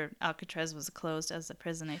after Alcatraz was closed as a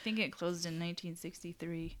prison. I think it closed in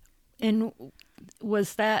 1963. And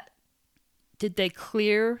did they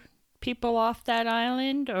clear people off that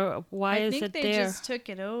island, or why is it there? I think they just took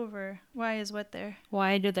it over. Why is what there?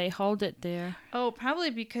 Why do they hold it there? Oh, probably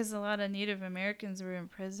because a lot of Native Americans were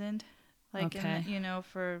imprisoned. Like, okay.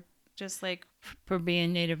 For just like... For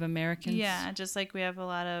being Native Americans? Yeah, just like we have a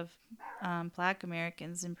lot of Black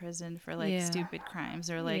Americans in prison for like stupid crimes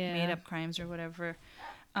or like made up crimes or whatever.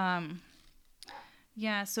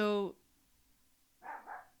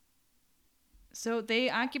 So they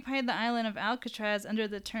occupied the island of Alcatraz under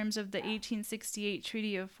the terms of the 1868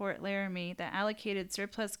 Treaty of Fort Laramie that allocated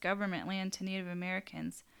surplus government land to Native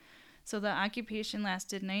Americans. So the occupation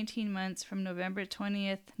lasted 19 months from November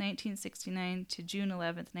 20th, 1969 to June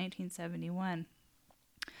 11th, 1971.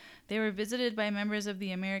 They were visited by members of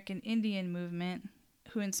the American Indian movement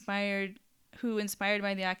who, inspired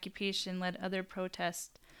by the occupation, led other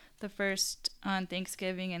protests, the first on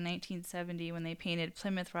Thanksgiving in 1970 when they painted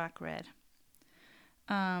Plymouth Rock red.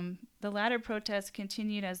 The latter protest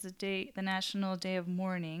continued as the National Day of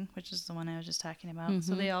Mourning, which is the one I was just talking about.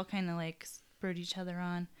 So they all kind of like spurred each other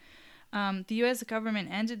on. The U.S. government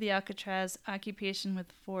ended the Alcatraz occupation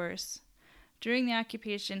with force. During the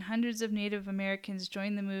occupation, hundreds of Native Americans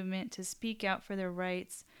joined the movement to speak out for their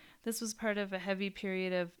rights. This was part of a heavy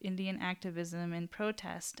period of Indian activism and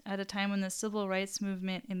protest at a time when the civil rights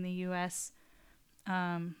movement in the U.S.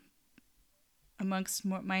 Amongst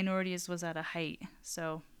minorities was at a height,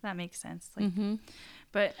 so that makes sense.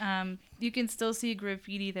 But you can still see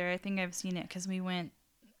graffiti there. I think I've seen it because we went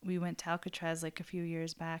to Alcatraz like a few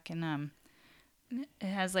years back, and it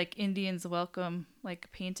has like Indians welcome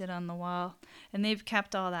like painted on the wall, and they've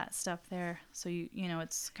kept all that stuff there. So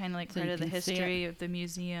it's kind of like part of the history of the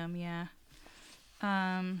museum. Yeah.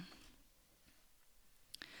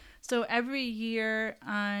 So every year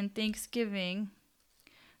on Thanksgiving,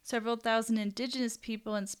 several thousand indigenous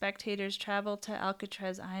people and spectators travel to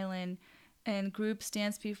Alcatraz Island, and groups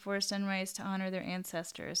dance before sunrise to honor their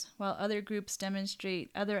ancestors, while other groups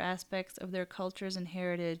demonstrate other aspects of their cultures and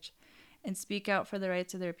heritage and speak out for the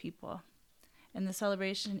rights of their people. And the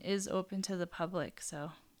celebration is open to the public,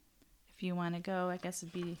 so if you want to go, I guess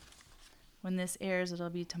it'd be, when this airs,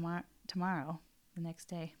 it'll be tomorrow, the next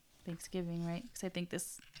day. Thanksgiving, right? Because I think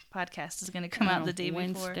this podcast is going to come out the day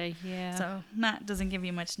Wednesday, before. Yeah. So doesn't give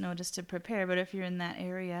you much notice to prepare, but if you're in that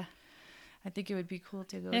area, I think it would be cool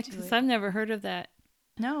to go to it. Yeah, because I've never heard of that.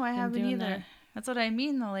 No, I haven't either. That's what I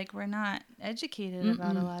mean, though. Like, we're not educated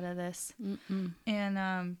about a lot of this.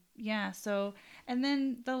 And, so, and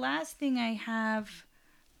then the last thing I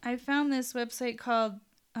found this website called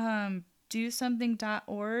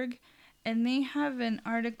dosomething.org, and they have an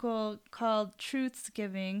article called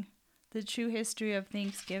Truthsgiving, the True History of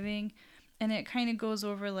Thanksgiving, and it kind of goes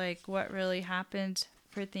over, like, what really happened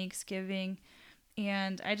for Thanksgiving.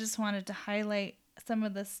 And I just wanted to highlight some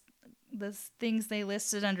of the things they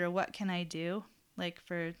listed under what can I do, like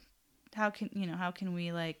for how can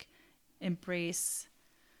we like embrace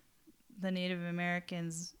the Native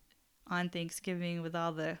Americans on Thanksgiving with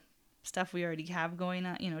all the stuff we already have going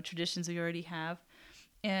on, traditions we already have.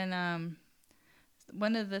 And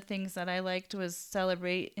one of the things that I liked was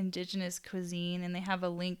celebrate indigenous cuisine, and they have a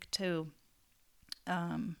link to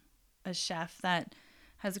a chef that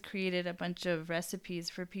has created a bunch of recipes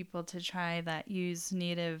for people to try that use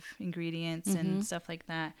native ingredients and stuff like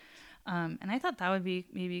that. And I thought that would be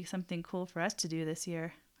maybe something cool for us to do this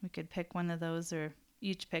year. We could pick one of those, or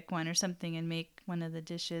each pick one or something, and make one of the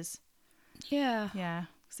dishes. Yeah. Yeah.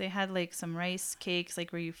 Because they had like some rice cakes,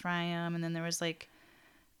 like where you fry them. And then there was like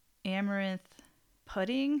amaranth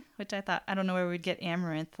pudding, which I thought, I don't know where we'd get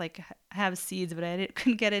amaranth. Like, I have seeds, but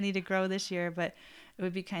couldn't get any to grow this year. But it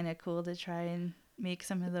would be kind of cool to try and make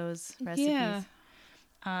some of those recipes. Yeah.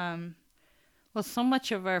 Well, so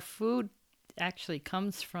much of our food actually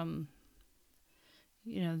comes from,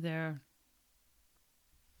 their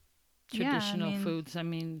traditional foods. I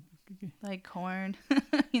mean, like corn,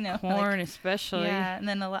 corn especially. Yeah, and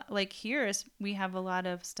then a lot like here we have a lot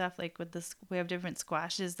of stuff like with this. We have different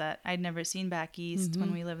squashes that I'd never seen back east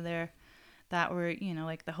when we lived there. That were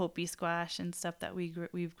like the Hopi squash and stuff that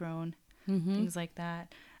we've grown, things like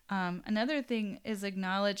that. Another thing is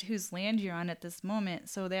acknowledge whose land you're on at this moment.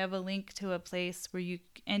 So they have a link to a place where you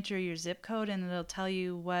enter your zip code and it'll tell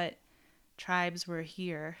you what tribes were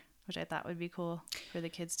here, which I thought would be cool for the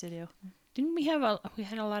kids to do. Didn't we had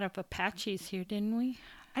a lot of Apaches here, didn't we?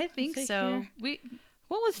 I think so. What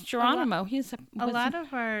was Geronimo? A lot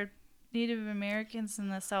of our Native Americans in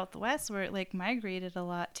the Southwest were like migrated a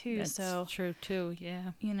lot too. That's so true too.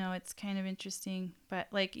 Yeah. It's kind of interesting. But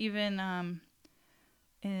like even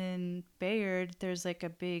in Bayard, there's like a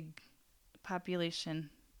big population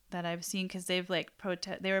that I've seen because they've like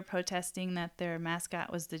they were protesting that their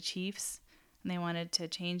mascot was the Chiefs, and they wanted to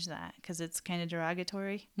change that because it's kind of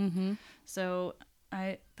derogatory. So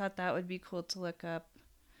I thought that would be cool to look up.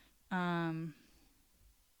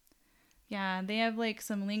 Yeah, they have like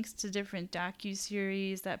some links to different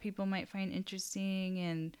docuseries that people might find interesting,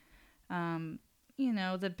 and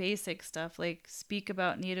the basic stuff like speak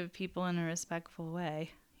about Native people in a respectful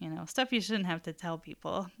way. Stuff you shouldn't have to tell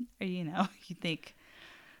people, or you think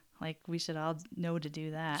like we should all know to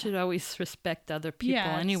do that. Should always respect other people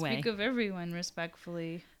anyway. Speak of everyone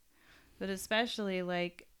respectfully, but especially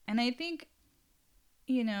like, and I think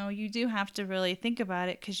you do have to really think about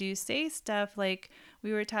it because you say stuff like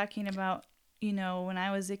we were talking about, when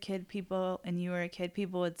I was a kid, and you were a kid,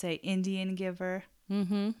 people would say Indian giver.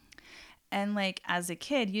 And like as a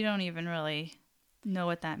kid, you don't even really know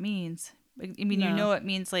what that means. I mean, No. it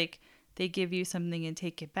means like they give you something and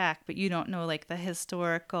take it back, but you don't know like the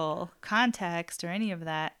historical context or any of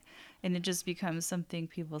that. And it just becomes something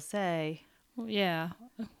people say. Yeah.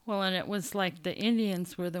 Well, and it was like the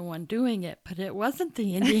Indians were the one doing it, but it wasn't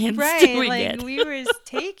the Indians right, doing like it. we were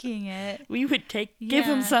taking it. We would give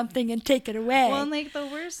them something and take it away. Well, and like the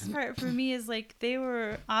worst part for me is like they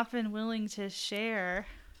were often willing to share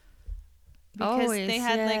because they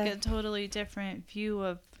had like a totally different view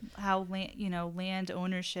of how land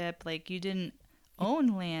ownership. Like you didn't own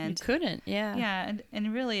land. You couldn't, yeah. Yeah,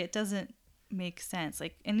 and really it doesn't make sense.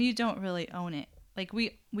 Like, and you don't really own it. Like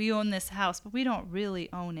we own this house, but we don't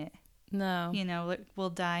really own it. No. We'll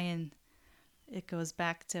die and it goes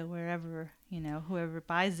back to wherever, whoever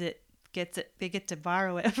buys it gets it. They get to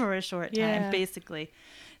borrow it for a short time, basically.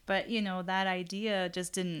 But, that idea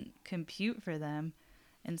just didn't compute for them.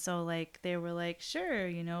 And so, like, they were like,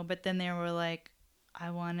 sure, but then they were like,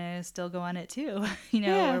 I want to still go on it too,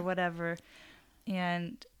 or whatever.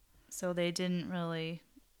 And so they didn't really,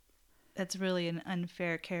 that's really an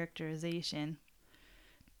unfair characterization.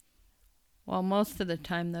 Well, most of the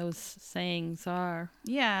time those sayings are.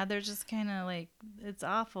 Yeah, they're just kind of like, it's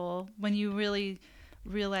awful when you really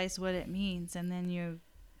realize what it means, and then you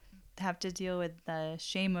have to deal with the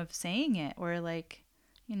shame of saying it, or like,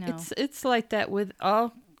 It's like that with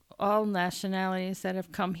all nationalities that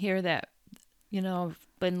have come here that, have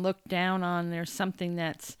been looked down on. There's something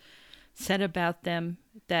that's said about them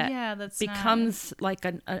that that's becomes like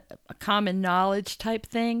a common knowledge type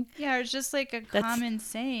thing. Yeah, it's just like a common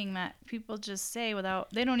saying that people just say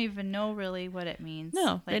they don't even know really what it means.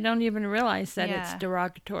 No, they don't even realize that it's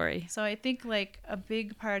derogatory. So I think like a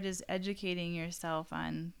big part is educating yourself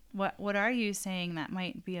on what are you saying that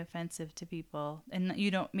might be offensive to people, and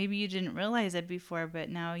maybe you didn't realize it before, but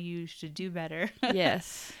now you should do better.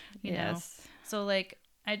 Yes. you know? So like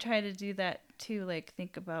I try to do that too, like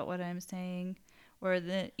think about what I'm saying, or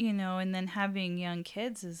and then having young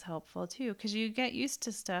kids is helpful too, because you get used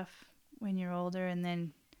to stuff when you're older, and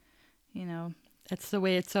then that's the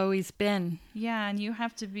way it's always been. Yeah, and you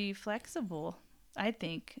have to be flexible, I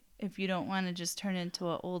think, if you don't want to just turn into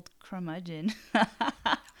an old curmudgeon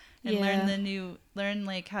and learn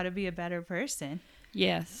like how to be a better person.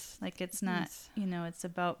 Yes. Like it's not, it's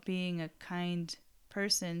about being a kind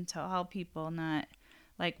person to all people, not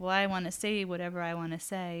like, well, I want to say whatever I want to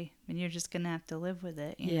say, and you're just going to have to live with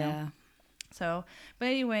it, you know? So, but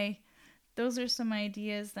anyway, those are some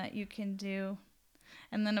ideas that you can do.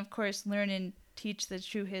 And then, of course, learn and teach the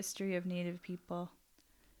true history of Native people,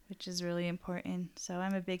 which is really important. So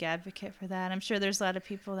I'm a big advocate for that. I'm sure there's a lot of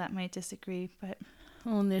people that might disagree, but...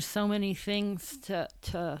 Oh, and there's so many things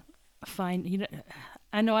to find. You know,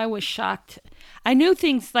 I know I was shocked. I knew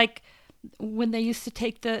things like when they used to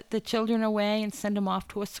take the children away and send them off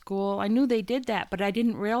to a school. I knew they did that, but I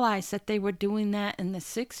didn't realize that they were doing that in the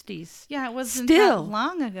 60s. Yeah, it wasn't Still. that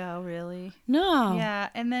long ago, really. No. Yeah,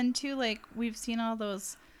 and then, too, like, we've seen all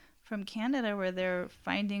those from Canada where they're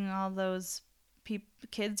finding all those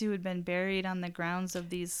kids who had been buried on the grounds of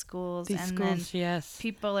these schools. Then yes.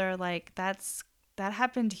 people are like, that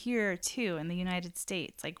happened here, too, in the United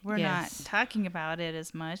States. Like, we're not talking about it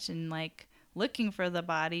as much and, like, looking for the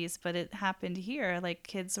bodies, but it happened here. Like,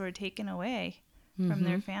 kids were taken away from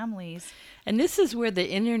their families. And this is where the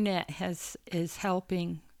internet is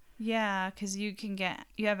helping. Yeah, because you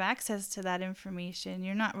have access to that information.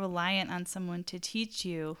 You're not reliant on someone to teach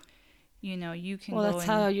you. You know, you can go that's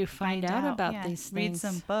how you find out about these things. Read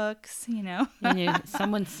some books, you know. And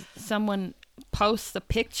someone posts a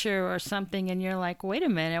picture or something, and you're like, wait a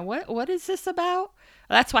minute, what is this about?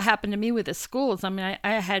 Well, that's what happened to me with the schools. I mean,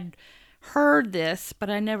 I had heard this,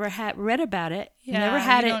 but I never had read about it. Yeah, never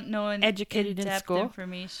had you don't know educated in school.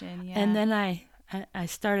 Information, yeah. And then I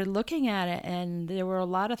started looking at it, and there were a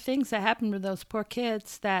lot of things that happened to those poor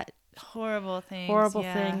kids. That horrible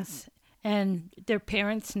things. And their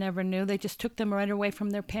parents never knew. They just took them right away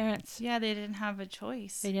from their parents. Yeah, they didn't have a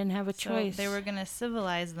choice. They didn't have a choice. They were going to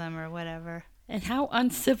civilize them or whatever. And how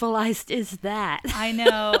uncivilized is that? I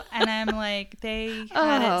know. And I'm like, they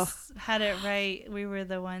had it right. We were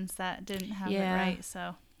the ones that didn't have it right.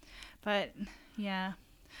 So, but yeah.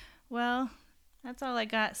 Well, that's all I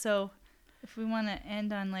got. So if we want to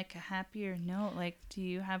end on like a happier note, like, do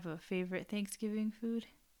you have a favorite Thanksgiving food?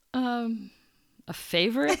 A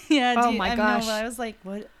favorite? Yeah. Oh my gosh. I was like,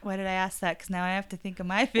 why did I ask that? Because now I have to think of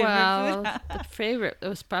my favorite food. The favorite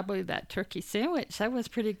was probably that turkey sandwich. That was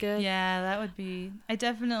pretty good. Yeah, that would be. I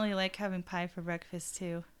definitely like having pie for breakfast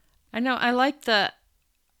too. I know. I liked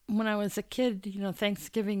when I was a kid, you know,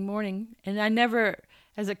 Thanksgiving morning, and I never.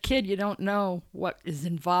 As a kid, you don't know what is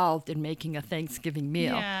involved in making a Thanksgiving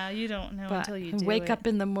meal. Yeah, you don't know until you do wake up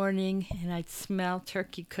in the morning and I'd smell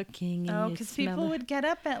turkey cooking. Oh, because people would get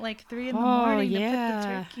up at like 3 in the morning to put the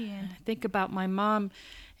turkey in. I think about my mom,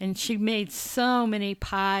 and she made so many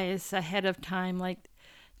pies ahead of time. Like,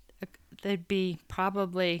 there'd be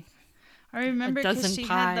probably I remember because she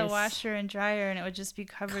pies. had the washer and dryer, and it would just be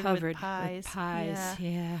covered with pies.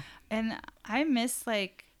 Yeah. And I miss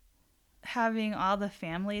like having all the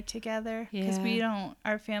family together because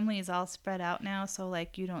our family is all spread out now, so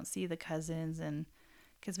like you don't see the cousins, and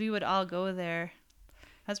because we would all go there.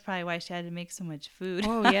 That's probably why she had to make so much food.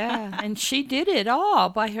 Oh yeah. And she did it all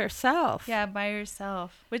by herself. Yeah, by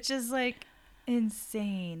herself, which is like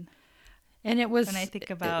insane. And it was, when I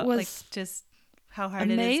think about like just how hard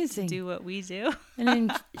amazing. It is to do what we do. And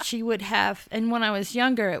then she would have, and when I was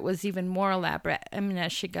younger, it was even more elaborate. I mean,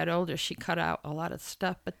 as she got older, she cut out a lot of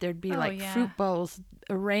stuff, but there'd be fruit bowls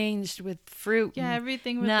arranged with fruit and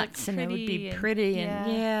everything would nuts, look and it would be pretty.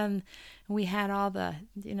 And we had all the,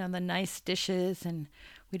 the nice dishes, and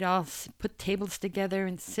we'd all put tables together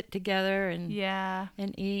and sit together and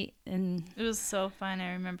eat. And it was so fun.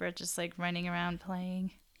 I remember just like running around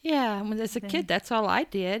playing. Yeah, when as a kid, that's all I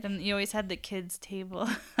did. And you always had the kids' table.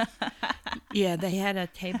 Yeah, they had a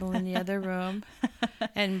table in the other room.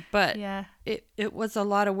 But it was a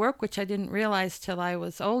lot of work, which I didn't realize till I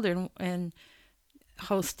was older and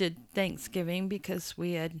hosted Thanksgiving because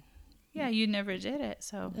we had... Yeah, you never did it,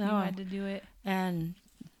 so you had to do it. And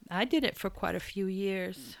I did it for quite a few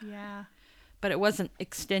years. Yeah. But it wasn't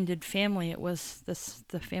extended family. It was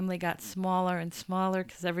the family got smaller and smaller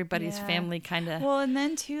because everybody's family kind of... Well, and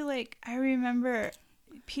then too, like, I remember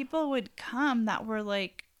people would come that were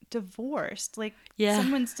like divorced, like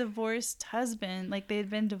someone's divorced husband, like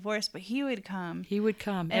they'd been divorced, but he would come.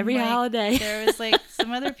 Every holiday. There was like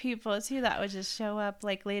some other people too that would just show up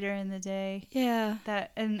like later in the day. Yeah.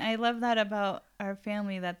 And I love that about our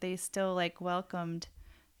family, that they still like welcomed.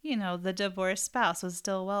 You know, the divorced spouse was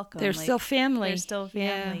still welcome. They're still family. They're still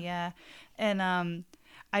family, yeah. And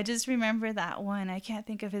I just remember that one. I can't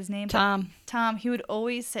think of his name. Tom. Tom, he would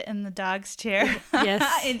always sit in the dog's chair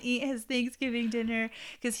Yes. and eat his Thanksgiving dinner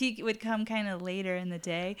because he would come kind of later in the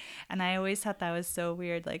day. And I always thought that was so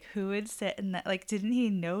weird. Like, who would sit in that? Like, didn't he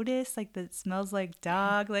notice, like, that it smells like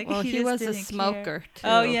dog? Like, Well, he just was a didn't smoker, care. too.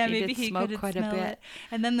 Oh, yeah, He maybe did he smoke could quite a smell bit. it.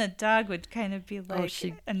 And then the dog would kind of be, like,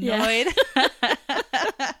 yeah. annoyed.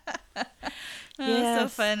 Oh, it was so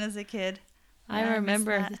Yes. fun as a kid. I Yeah, miss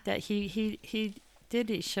remember that he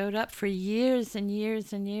showed up for years and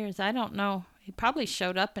years and years. I don't know. He probably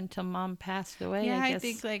showed up until Mom passed away. Yeah, I I guess.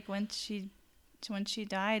 think like when she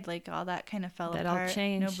died, like all that kind of fell That all apart.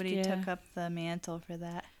 changed, Nobody yeah. took up the mantle for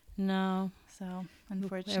that. No, So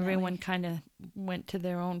unfortunately, everyone kind of went to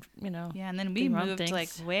their own, Yeah, and then we their own moved like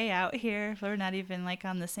things. way out here. We're not even like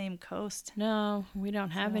on the same coast. No, we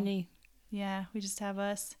don't have So, any. Yeah, we just have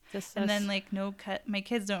us. Just And us. then like my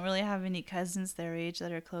kids don't really have any cousins their age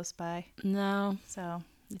that are close by. No, So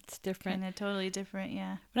it's different. kind of totally different.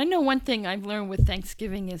 Yeah. But I know one thing I've learned with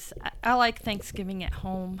Thanksgiving is I like Thanksgiving at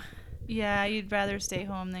home. Yeah, you'd rather stay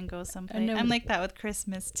home than go someplace. know- I'm like that with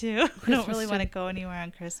Christmas too. I don't Christmas really too. want to go anywhere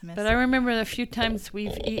on Christmas. But I remember the few times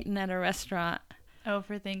we've eaten at a restaurant. Oh,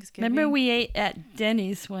 for Thanksgiving. Remember we ate at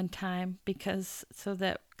Denny's one time because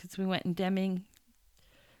we went in Deming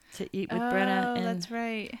to eat with Brenna, and that's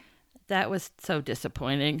right. that was so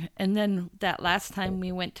disappointing. And then that last time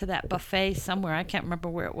we went to that buffet somewhere, I can't remember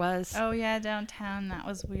where it was. Oh yeah, downtown. That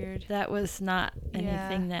was weird. That was not Yeah.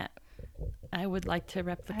 anything that I would like to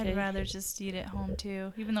replicate. I'd rather just eat at home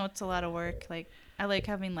too, even though it's a lot of work. Like I like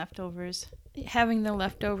having leftovers. Having the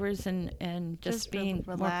leftovers and just Just being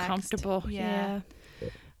more relaxed. comfortable. Yeah.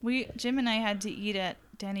 Jim and I had to eat at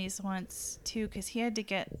Denny's once too, because he had to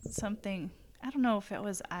get something. I don't know if it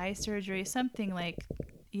was eye surgery, something like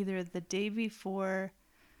either the day before.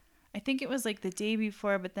 I think it was like the day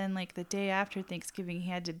before, but then like the day after Thanksgiving, he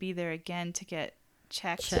had to be there again to get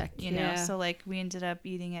checked. You know, yeah. so like we ended up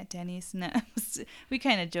eating at Denny's, and we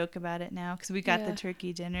kind of joke about it now because we got the Yeah.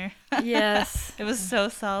 turkey dinner. Yes. It was so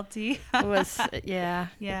salty. It was, yeah.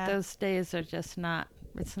 Yeah. Those days are just not,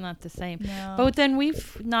 it's not the same. No. But then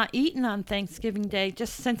we've not eaten on Thanksgiving Day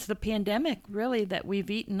just since the pandemic, really, that we've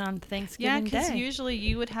eaten on Yeah, Thanksgiving because Day. usually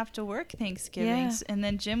you would have to work Thanksgivings, and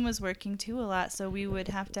then Jim was working too a lot, so we would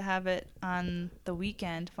have to have it on the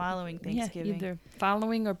weekend following Thanksgiving. Yeah, either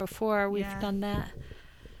following or before we've Yeah. done that.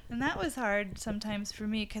 And that was hard sometimes for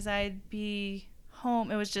me because I'd be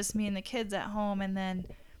home. It was just me and the kids at home, and then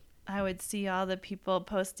I would see all the people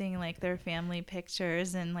posting like their family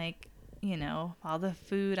pictures and like, you know, all the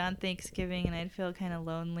food on Thanksgiving, and I'd feel kind of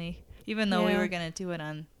lonely, even though we Yeah. were going to do it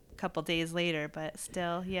on a couple days later, but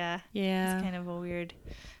still, yeah. Yeah. It's kind of a weird,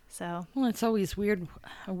 so. Well, it's always weird.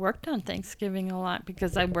 I worked on Thanksgiving a lot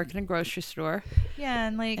because I work in a grocery store. Yeah,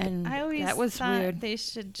 and like And I always that was thought weird. they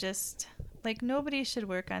should just like nobody should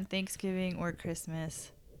work on Thanksgiving or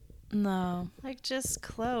Christmas. No. Like just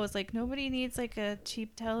close. Like nobody needs like a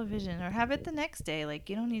cheap television or have it the next day. Like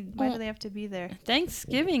you don't need. Why Well, do they have to be there?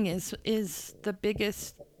 Thanksgiving is the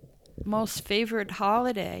biggest, most favored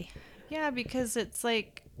holiday. Yeah, because it's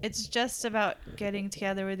like it's just about getting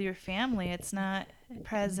together with your family. It's not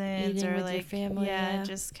presents Eating or with your like family, yeah.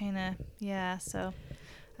 just kind of So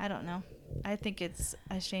I don't know. I think it's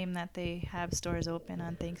a shame that they have stores open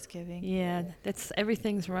on Thanksgiving. Yeah,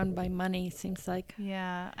 everything's run by money, seems like.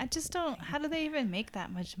 Yeah, I just don't. How do they even make that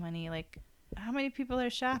much money? Like, how many people are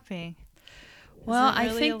shopping? Well, it I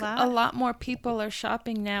really think a a lot? lot more people are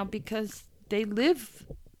shopping now because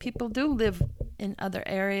people do live in other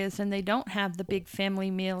areas and they don't have the big family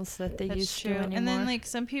meals that they That's used true. to anymore. And then, like,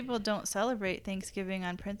 some people don't celebrate Thanksgiving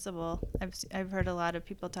on principle. I've heard a lot of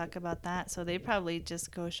people talk about that. So they probably just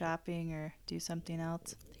go shopping or do something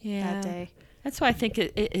else that day. That's why I think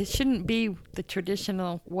it shouldn't be the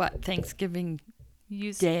traditional Thanksgiving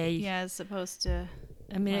Day. Yeah, it's supposed to.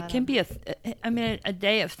 I mean, it can be a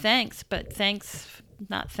day of thanks, but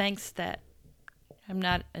not thanks that I'm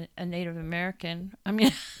not a Native American. I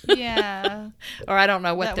mean, Yeah. or I don't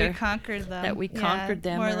know what that we conquered them. that we conquered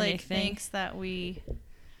them More or like anything. thanks that we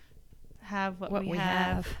have what we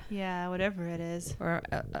have. Yeah, whatever it is. or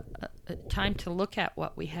a time to look at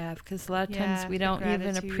what we have, because a lot of Yeah, times we for don't even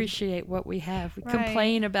gratitude. appreciate what we have. We Right.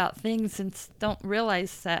 complain about things and don't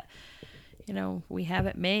realize that, we have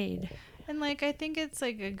it made. And like I think it's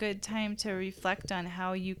like a good time to reflect on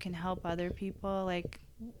how you can help other people. Like,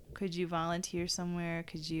 could you volunteer somewhere?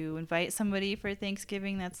 Could you invite somebody for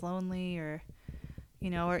Thanksgiving that's lonely, or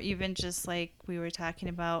or even just like we were talking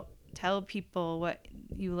about, tell people what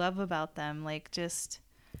you love about them. Like just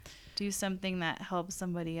do something that helps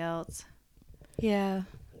somebody else. Yeah,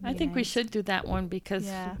 I think we should do that one because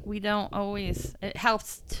we don't always. It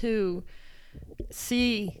helps to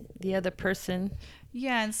see the other person.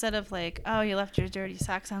 Yeah, instead of like, oh, you left your dirty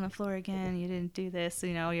socks on the floor again. You didn't do this.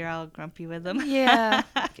 You know, you're all grumpy with them. Yeah,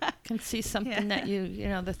 can see something that you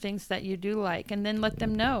know, the things that you do like, and then let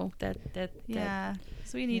them know that. Yeah.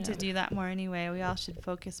 So we need to do that more anyway. We all should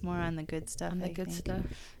focus more on the good stuff. On the good stuff.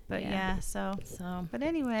 But so. But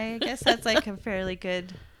anyway, I guess that's like a fairly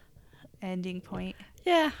good ending point.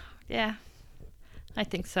 Yeah. I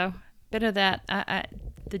think so. Bit of that.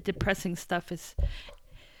 The depressing stuff is.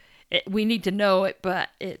 We need to know it,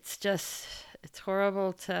 but it's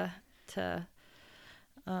horrible to.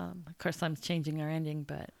 Of course, I'm changing our ending,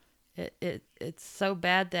 but it's so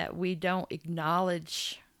bad that we don't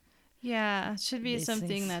acknowledge. Yeah, it should be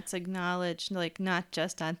something that's acknowledged, like not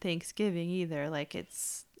just on Thanksgiving either. Like it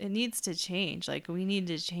needs to change. Like we need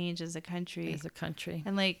to change as a country.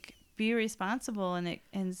 And like be responsible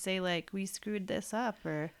and say like we screwed this up,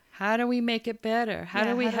 or how do we make it better? How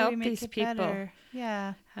do we help these people? Better?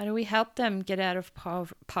 Yeah. How do we help them get out of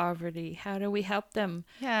poverty? How do we help them?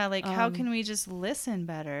 Yeah, like how can we just listen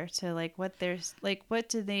better to like what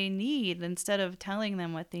do they need instead of telling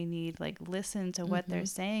them what they need? Like listen to what they're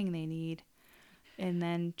saying they need, and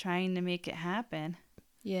then trying to make it happen.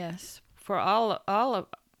 Yes, for all of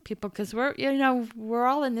people, because we're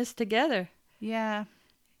all in this together. Yeah,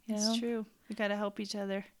 it's true. We got to help each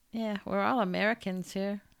other. Yeah, we're all Americans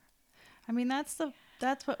here. I mean, that's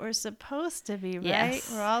what we're supposed to be, right?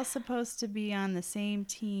 Yes. We're all supposed to be on the same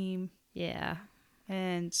team. Yeah.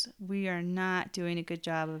 And we are not doing a good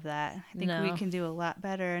job of that. I think we can do a lot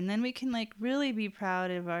better. And then we can like really be proud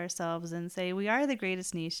of ourselves and say we are the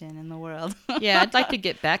greatest nation in the world. Yeah, I'd like to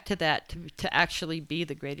get back to that, to actually be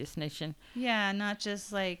the greatest nation. Yeah, not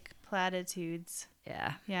just like platitudes.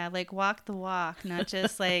 Yeah. Yeah, like walk the walk, not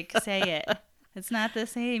just like say it. It's not the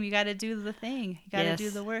same. You got to do the thing. You got to do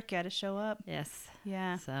the work. You got to show up. Yes.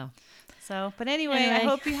 Yeah. So, but anyway, I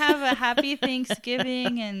hope you have a happy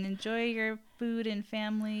Thanksgiving and enjoy your food and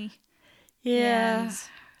family. Yeah. And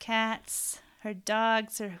cats or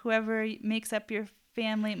dogs or whoever makes up your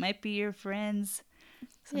family. It might be your friends.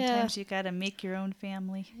 Sometimes you got to make your own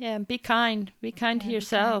family. Yeah, and be kind. Be kind to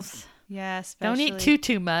yourselves. Yeah, especially. Don't eat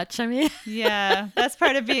too much. I mean. Yeah, that's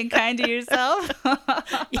part of being kind to yourself.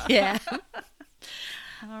 Yeah.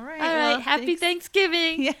 All right. Well, happy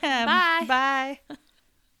Thanksgiving. Yeah. Bye. Bye.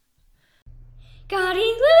 Got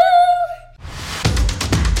it.